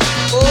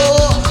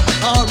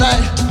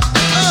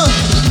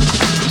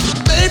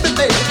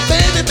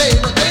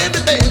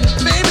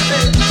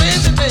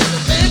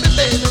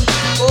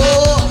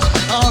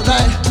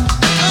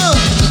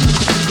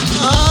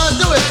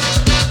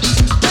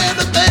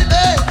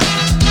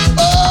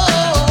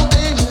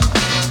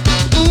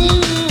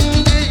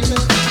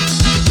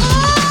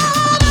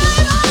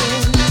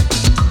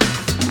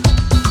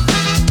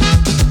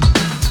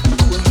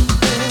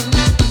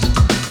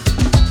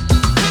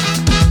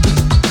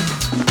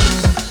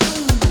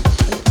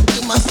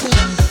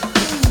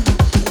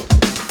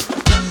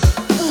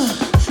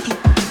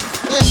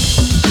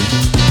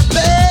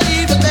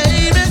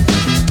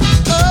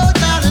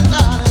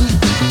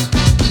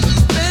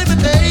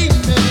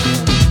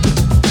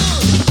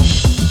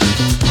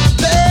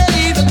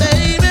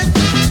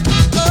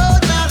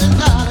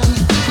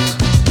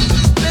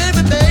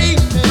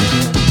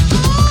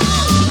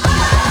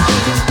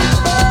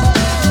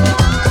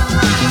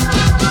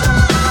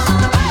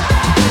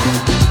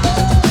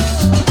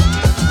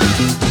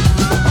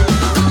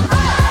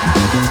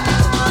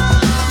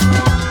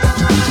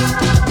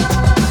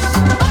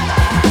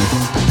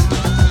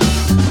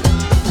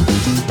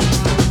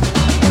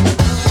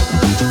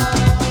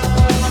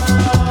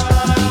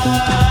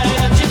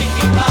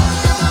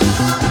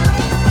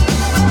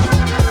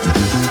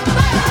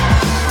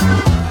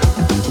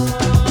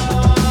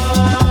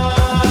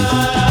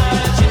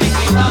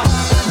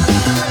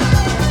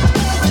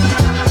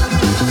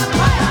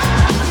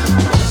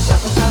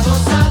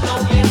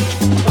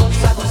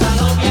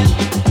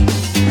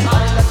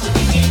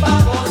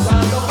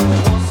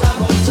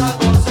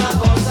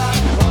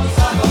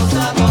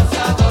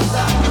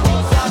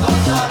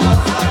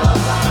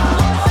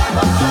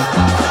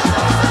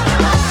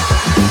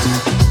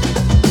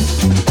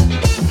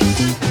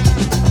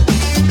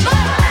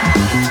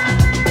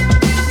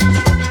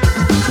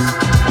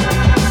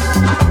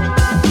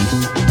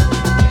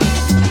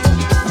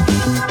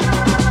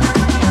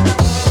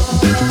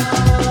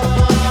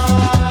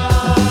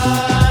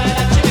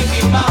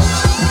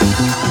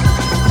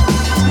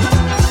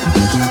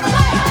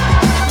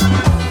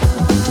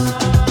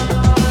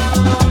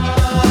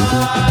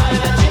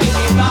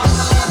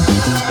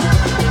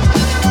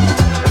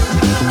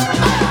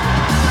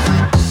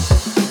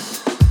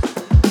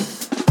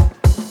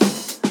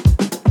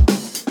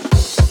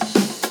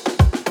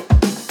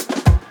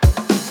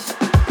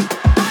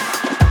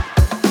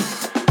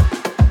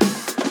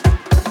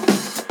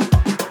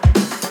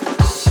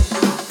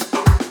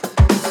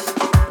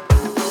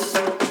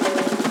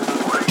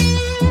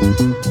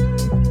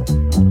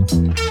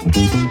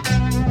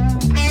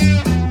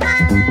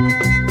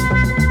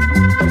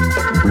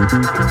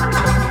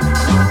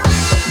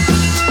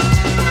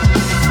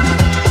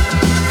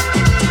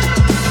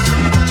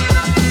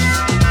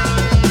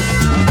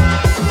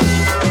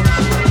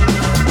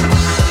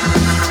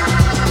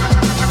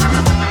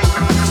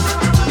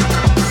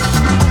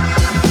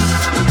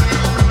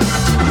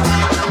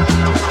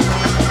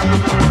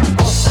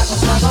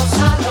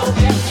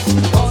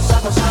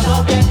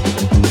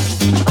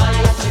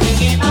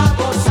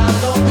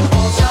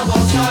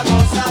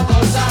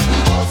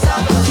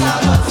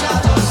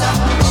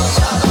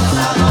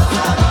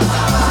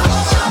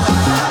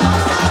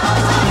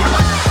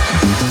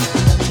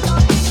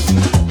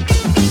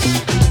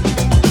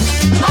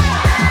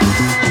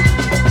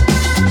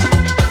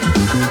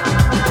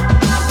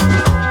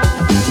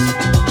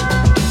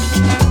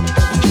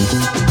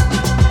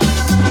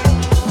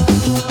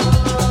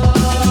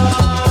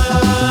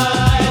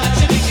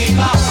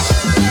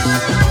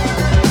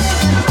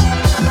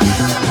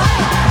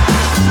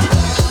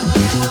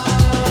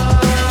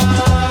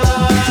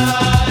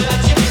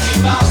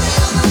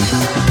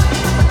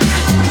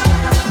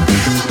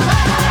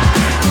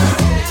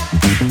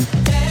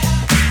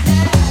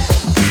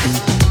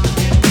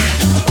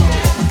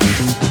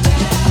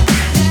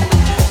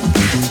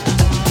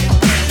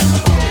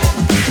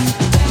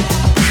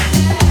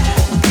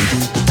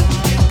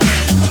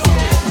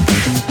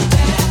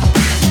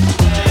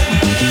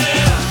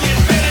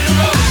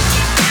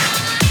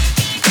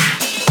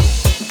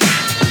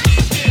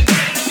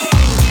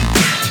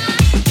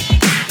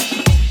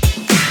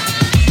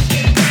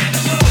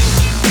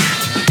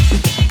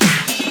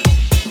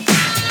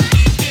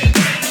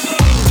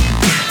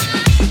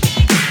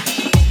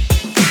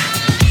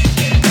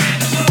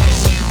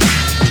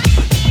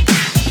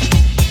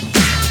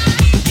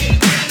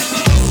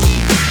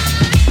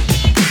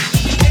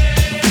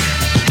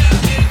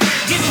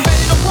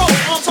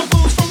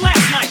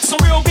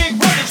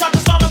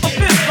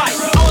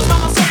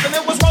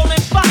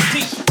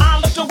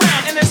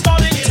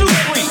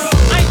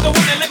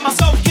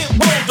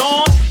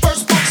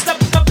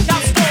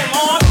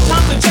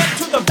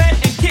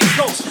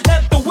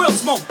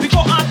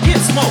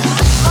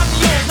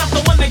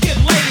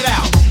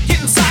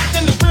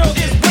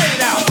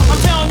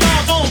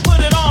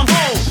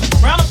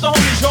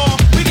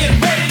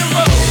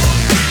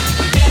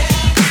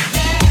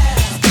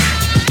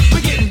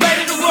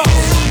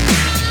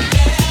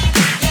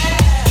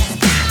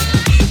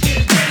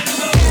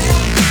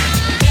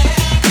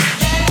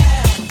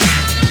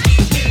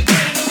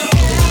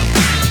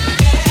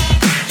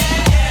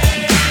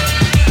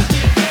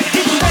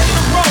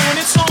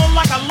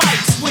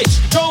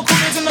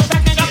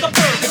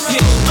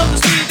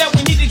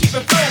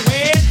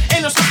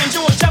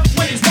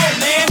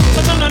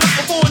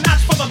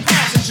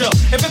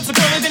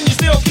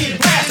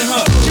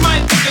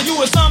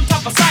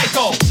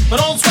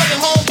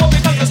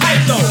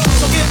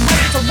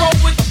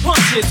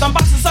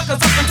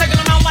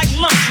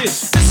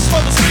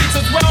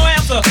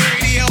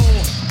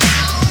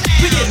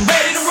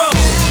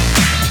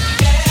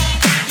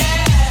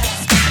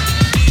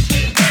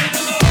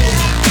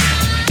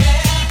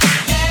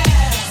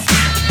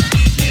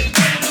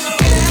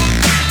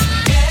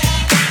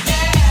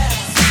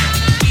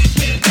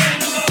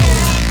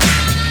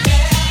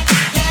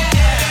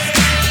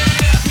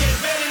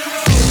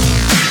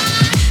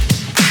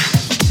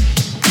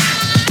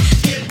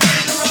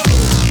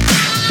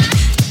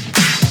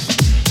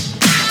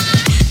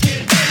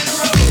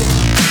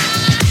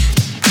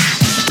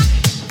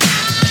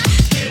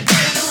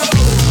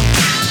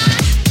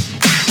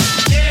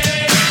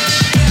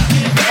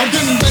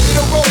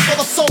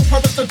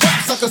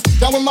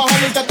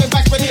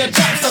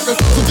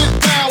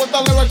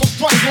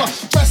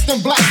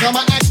 got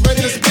my axe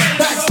ready to spit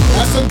facts.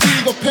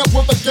 SMG, the pimp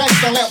with the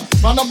gangster lamp.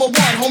 My number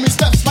one, homie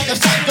steps like a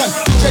shotgun.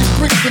 DJ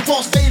Freak, the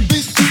cross stage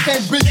beast, you can't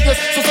beat this.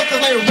 So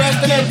suckers ain't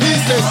resting in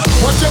pieces.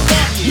 What you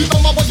got? You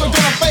thought my boys were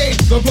gonna fade.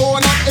 They're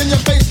blowing up in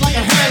your face like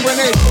a hand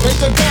grenade. Face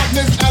the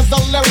darkness as the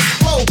lyrics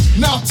flow.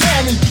 Now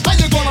tell me, how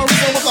you gonna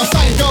reason with a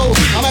psycho?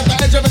 I'm at the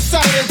edge of a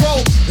Saturday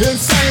road.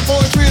 Insane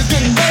poetry is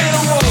getting ready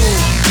to roll.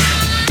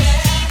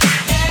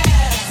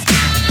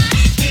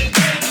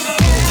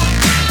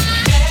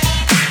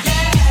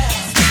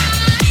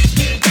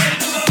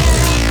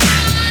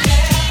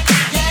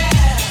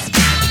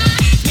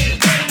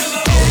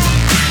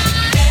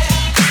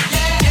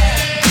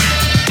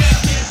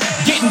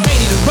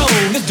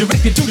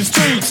 Directed to the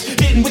streets,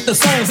 hitting with the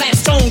songs as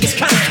strong as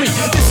concrete.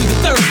 This is the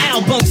third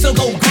album, so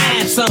go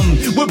grab some.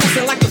 We're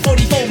busting like the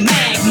 44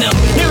 Magnum.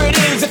 Here it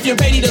is if you're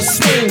ready to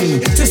swing.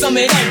 To sum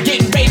it up,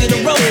 getting ready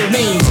to roll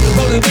means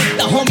rolling with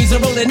the homies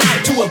or rolling out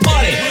to a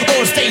party,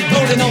 or stay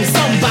rolling on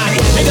somebody.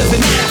 It doesn't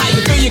matter how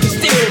you feel, you can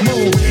still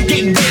move.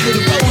 Getting ready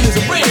to roll is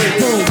a real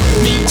groove.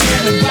 Me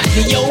too and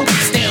Rocky, yo,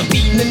 still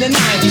beating in the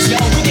 90s,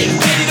 y'all. We getting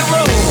ready to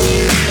roll.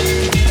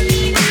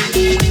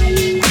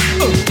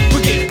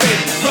 We're getting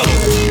ready to roll.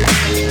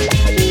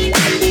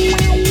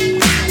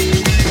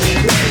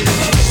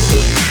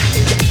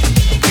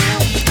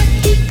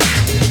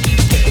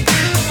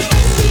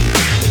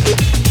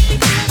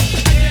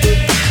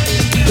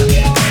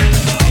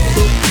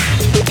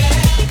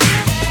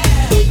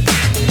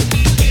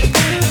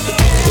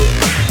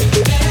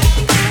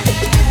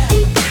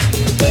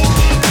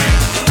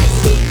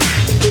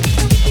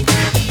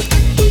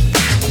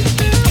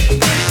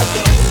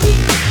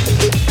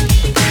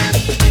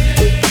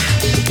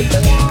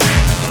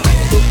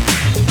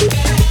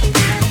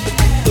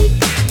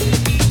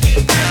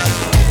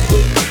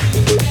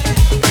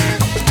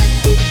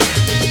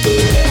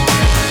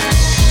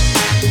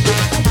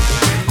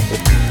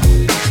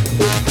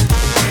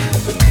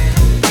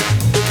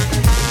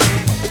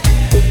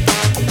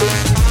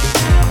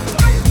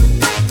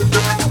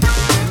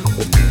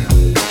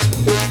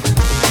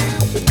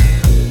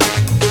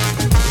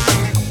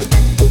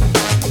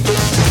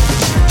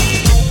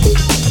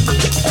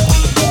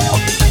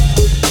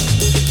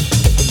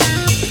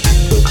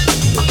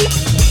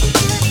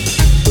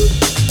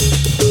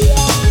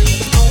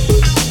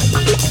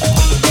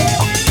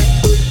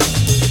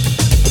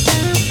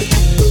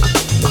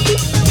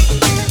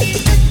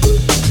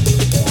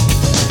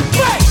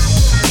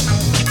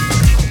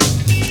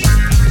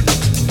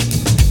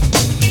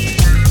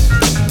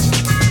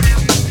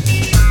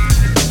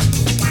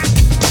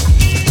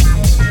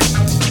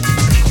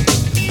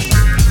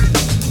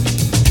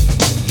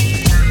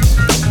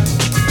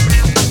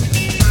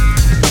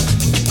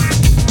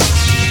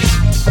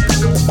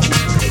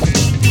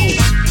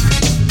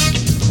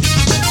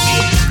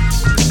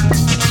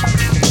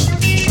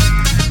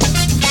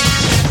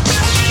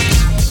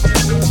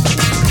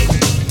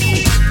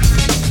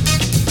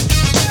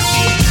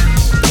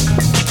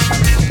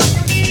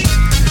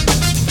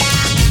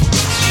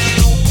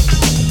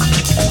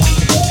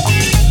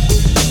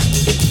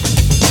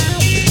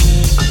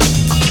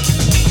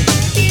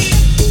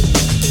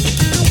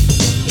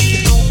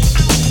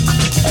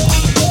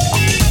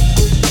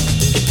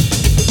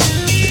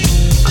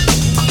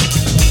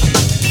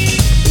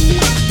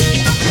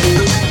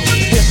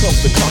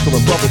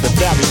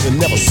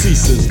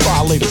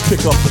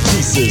 Pick up the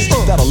pieces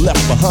that are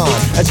left behind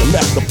as you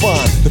left to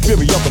find the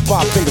fury of the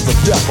 5 fingers of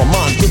death. A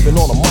mind gripping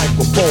on a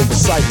microphone,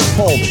 reciting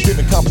poem,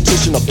 giving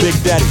competition a Big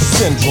Daddy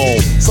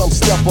syndrome. Some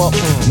step up,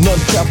 none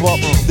kept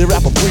up. They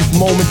rap a brief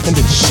moment and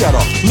then shut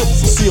up. Lips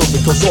are sealed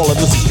because all of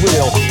this is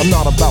real. I'm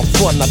not about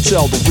frontin', I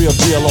tell the real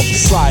deal of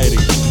society.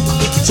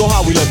 So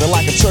how we living,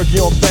 like a turkey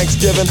on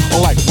Thanksgiving,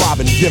 or like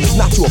Robin Givens?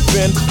 Not to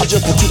offend, I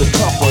just want you to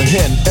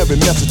comprehend every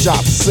message I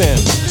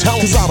send.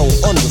 Cause I don't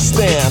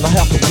understand, I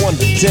have to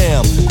wonder,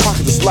 damn, how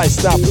could this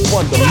lifestyle be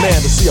fun to man?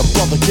 To see a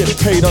brother get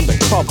paid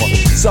undercover,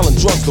 selling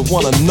drugs to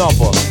one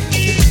another.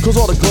 Cause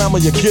all the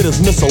glamour you get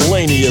is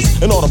miscellaneous,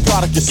 and all the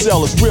product you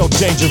sell is real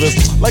dangerous.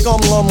 Like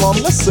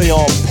let's say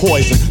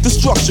poison.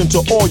 Destruction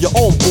to all your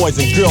own boys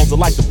and girls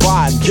that like to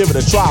buy and give it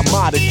a try.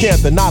 They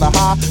can't deny the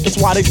high, that's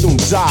why they soon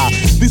die.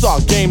 These are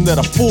a game that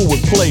a fool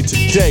would play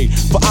today,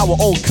 for our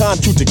own kind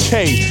to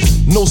decay.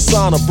 No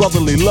sign of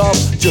brotherly love,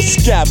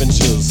 just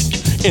scavengers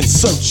in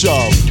search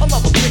of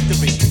another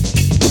victory.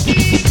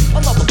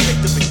 Another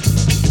victory.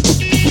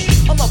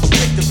 Another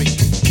victory.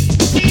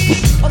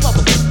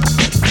 Another victory.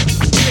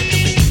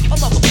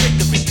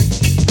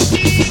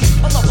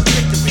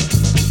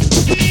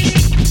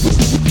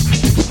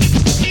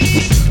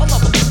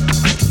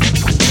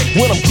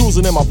 When I'm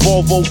cruising in my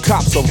Volvo,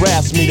 cops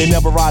harass me. They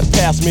never ride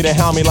past me, they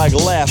hound me like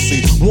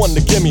Lassie. One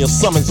to give me a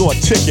summons or a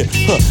ticket.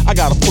 I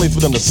got a place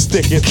for them to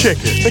stick it. Kick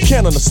it. They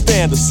can't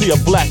understand to see a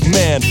black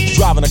man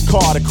driving a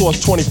car that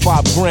costs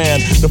 25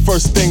 grand. The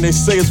first thing they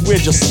say is,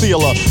 where'd you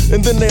steal her?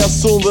 And then they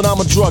assume that I'm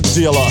a drug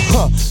dealer.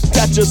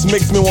 That just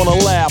makes me wanna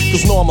laugh,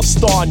 cause know I'm a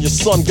star and your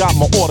son got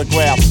my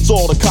autograph. So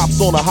all the cops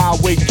on the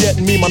highway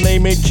getting me, my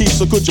name ain't Keith,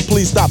 so could you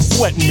please stop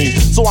sweating me?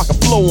 So I can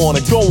flow on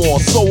and go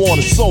on, so on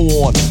and so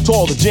on. To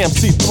all the jam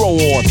C throw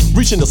on,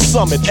 reaching the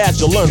summit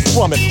as you learn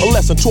from it. A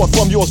lesson taught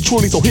from yours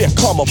truly, so here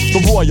come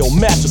the royal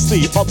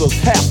majesty. Others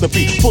have to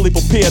be fully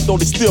prepared, though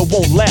they still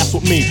won't last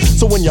with me.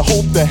 So when you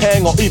hope to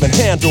hang or even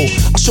handle,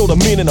 I show the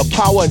meaning of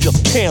power and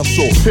just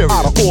cancel. Period.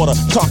 Out of order,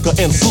 conquer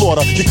and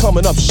slaughter. You're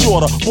coming up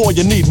shorter, boy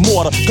you need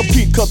more to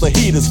compete, cause the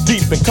heat is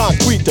deep and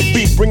concrete to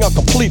beat. Bring a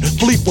complete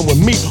fleet when we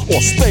meet or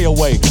stay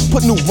away.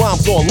 Put new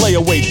rhymes on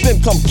layaway, then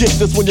come get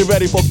this when you're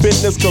ready for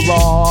business, cause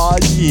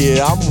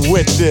yeah, I'm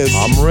with this.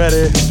 I'm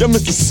ready. Yo,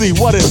 Mr. C,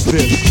 what is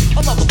this?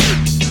 Another beat.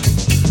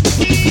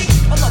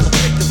 Another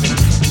victory.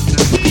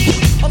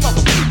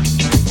 Another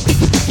beat.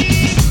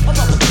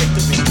 Another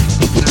victory.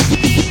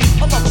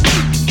 Another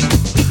beat.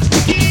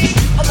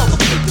 Another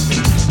victory.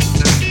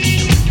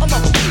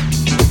 Another beat.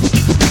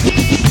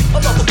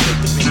 Another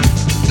victory.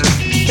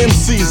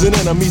 MCs and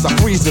enemies, I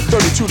freeze at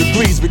 32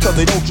 degrees because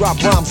they don't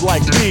drop rhymes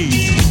like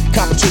these.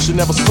 Competition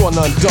never saw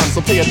none done,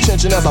 so pay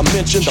attention as I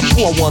mentioned the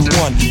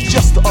 411.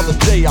 Just the other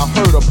day I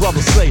heard a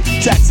brother say,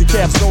 taxi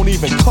cabs don't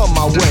even come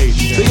my way.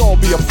 They all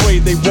be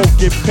afraid they won't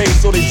get paid,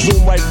 so they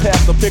zoom right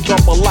past to pick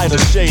up a lighter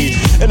shade.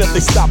 And if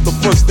they stop, the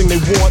first thing they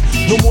want,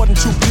 no more than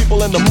 2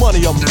 people and the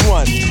money up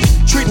front.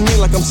 Treating me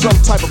like I'm some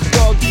type of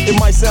thug, it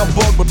might sound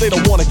bug, but they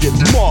don't wanna get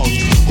mugged.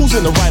 Who's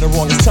in the right or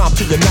wrong? It's time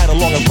to unite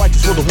along and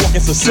righteous for the walk in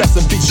success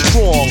and be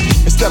strong.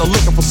 Instead of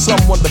looking for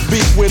someone to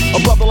beef with,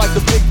 a brother like the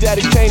Big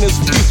Daddy Kane is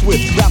peace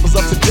with. Rappers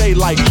up today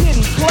like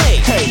Kitty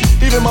Play. Hey,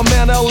 even my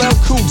man LL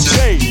Cool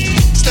J,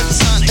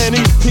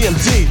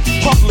 NEPMD,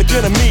 Public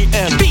Enemy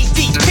and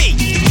BDP.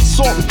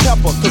 Salt and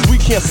pepper, cause we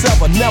can't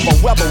sever, never,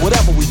 weather,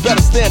 whatever, we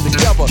better stand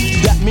together.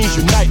 That means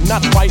unite,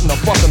 not fighting or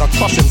fussing or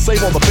cussing.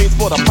 Save all the bass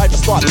for the pipe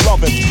and start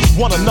loving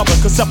one another,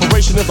 cause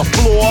separation is a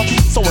flaw.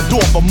 So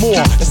endure for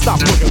more and stop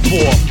looking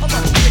for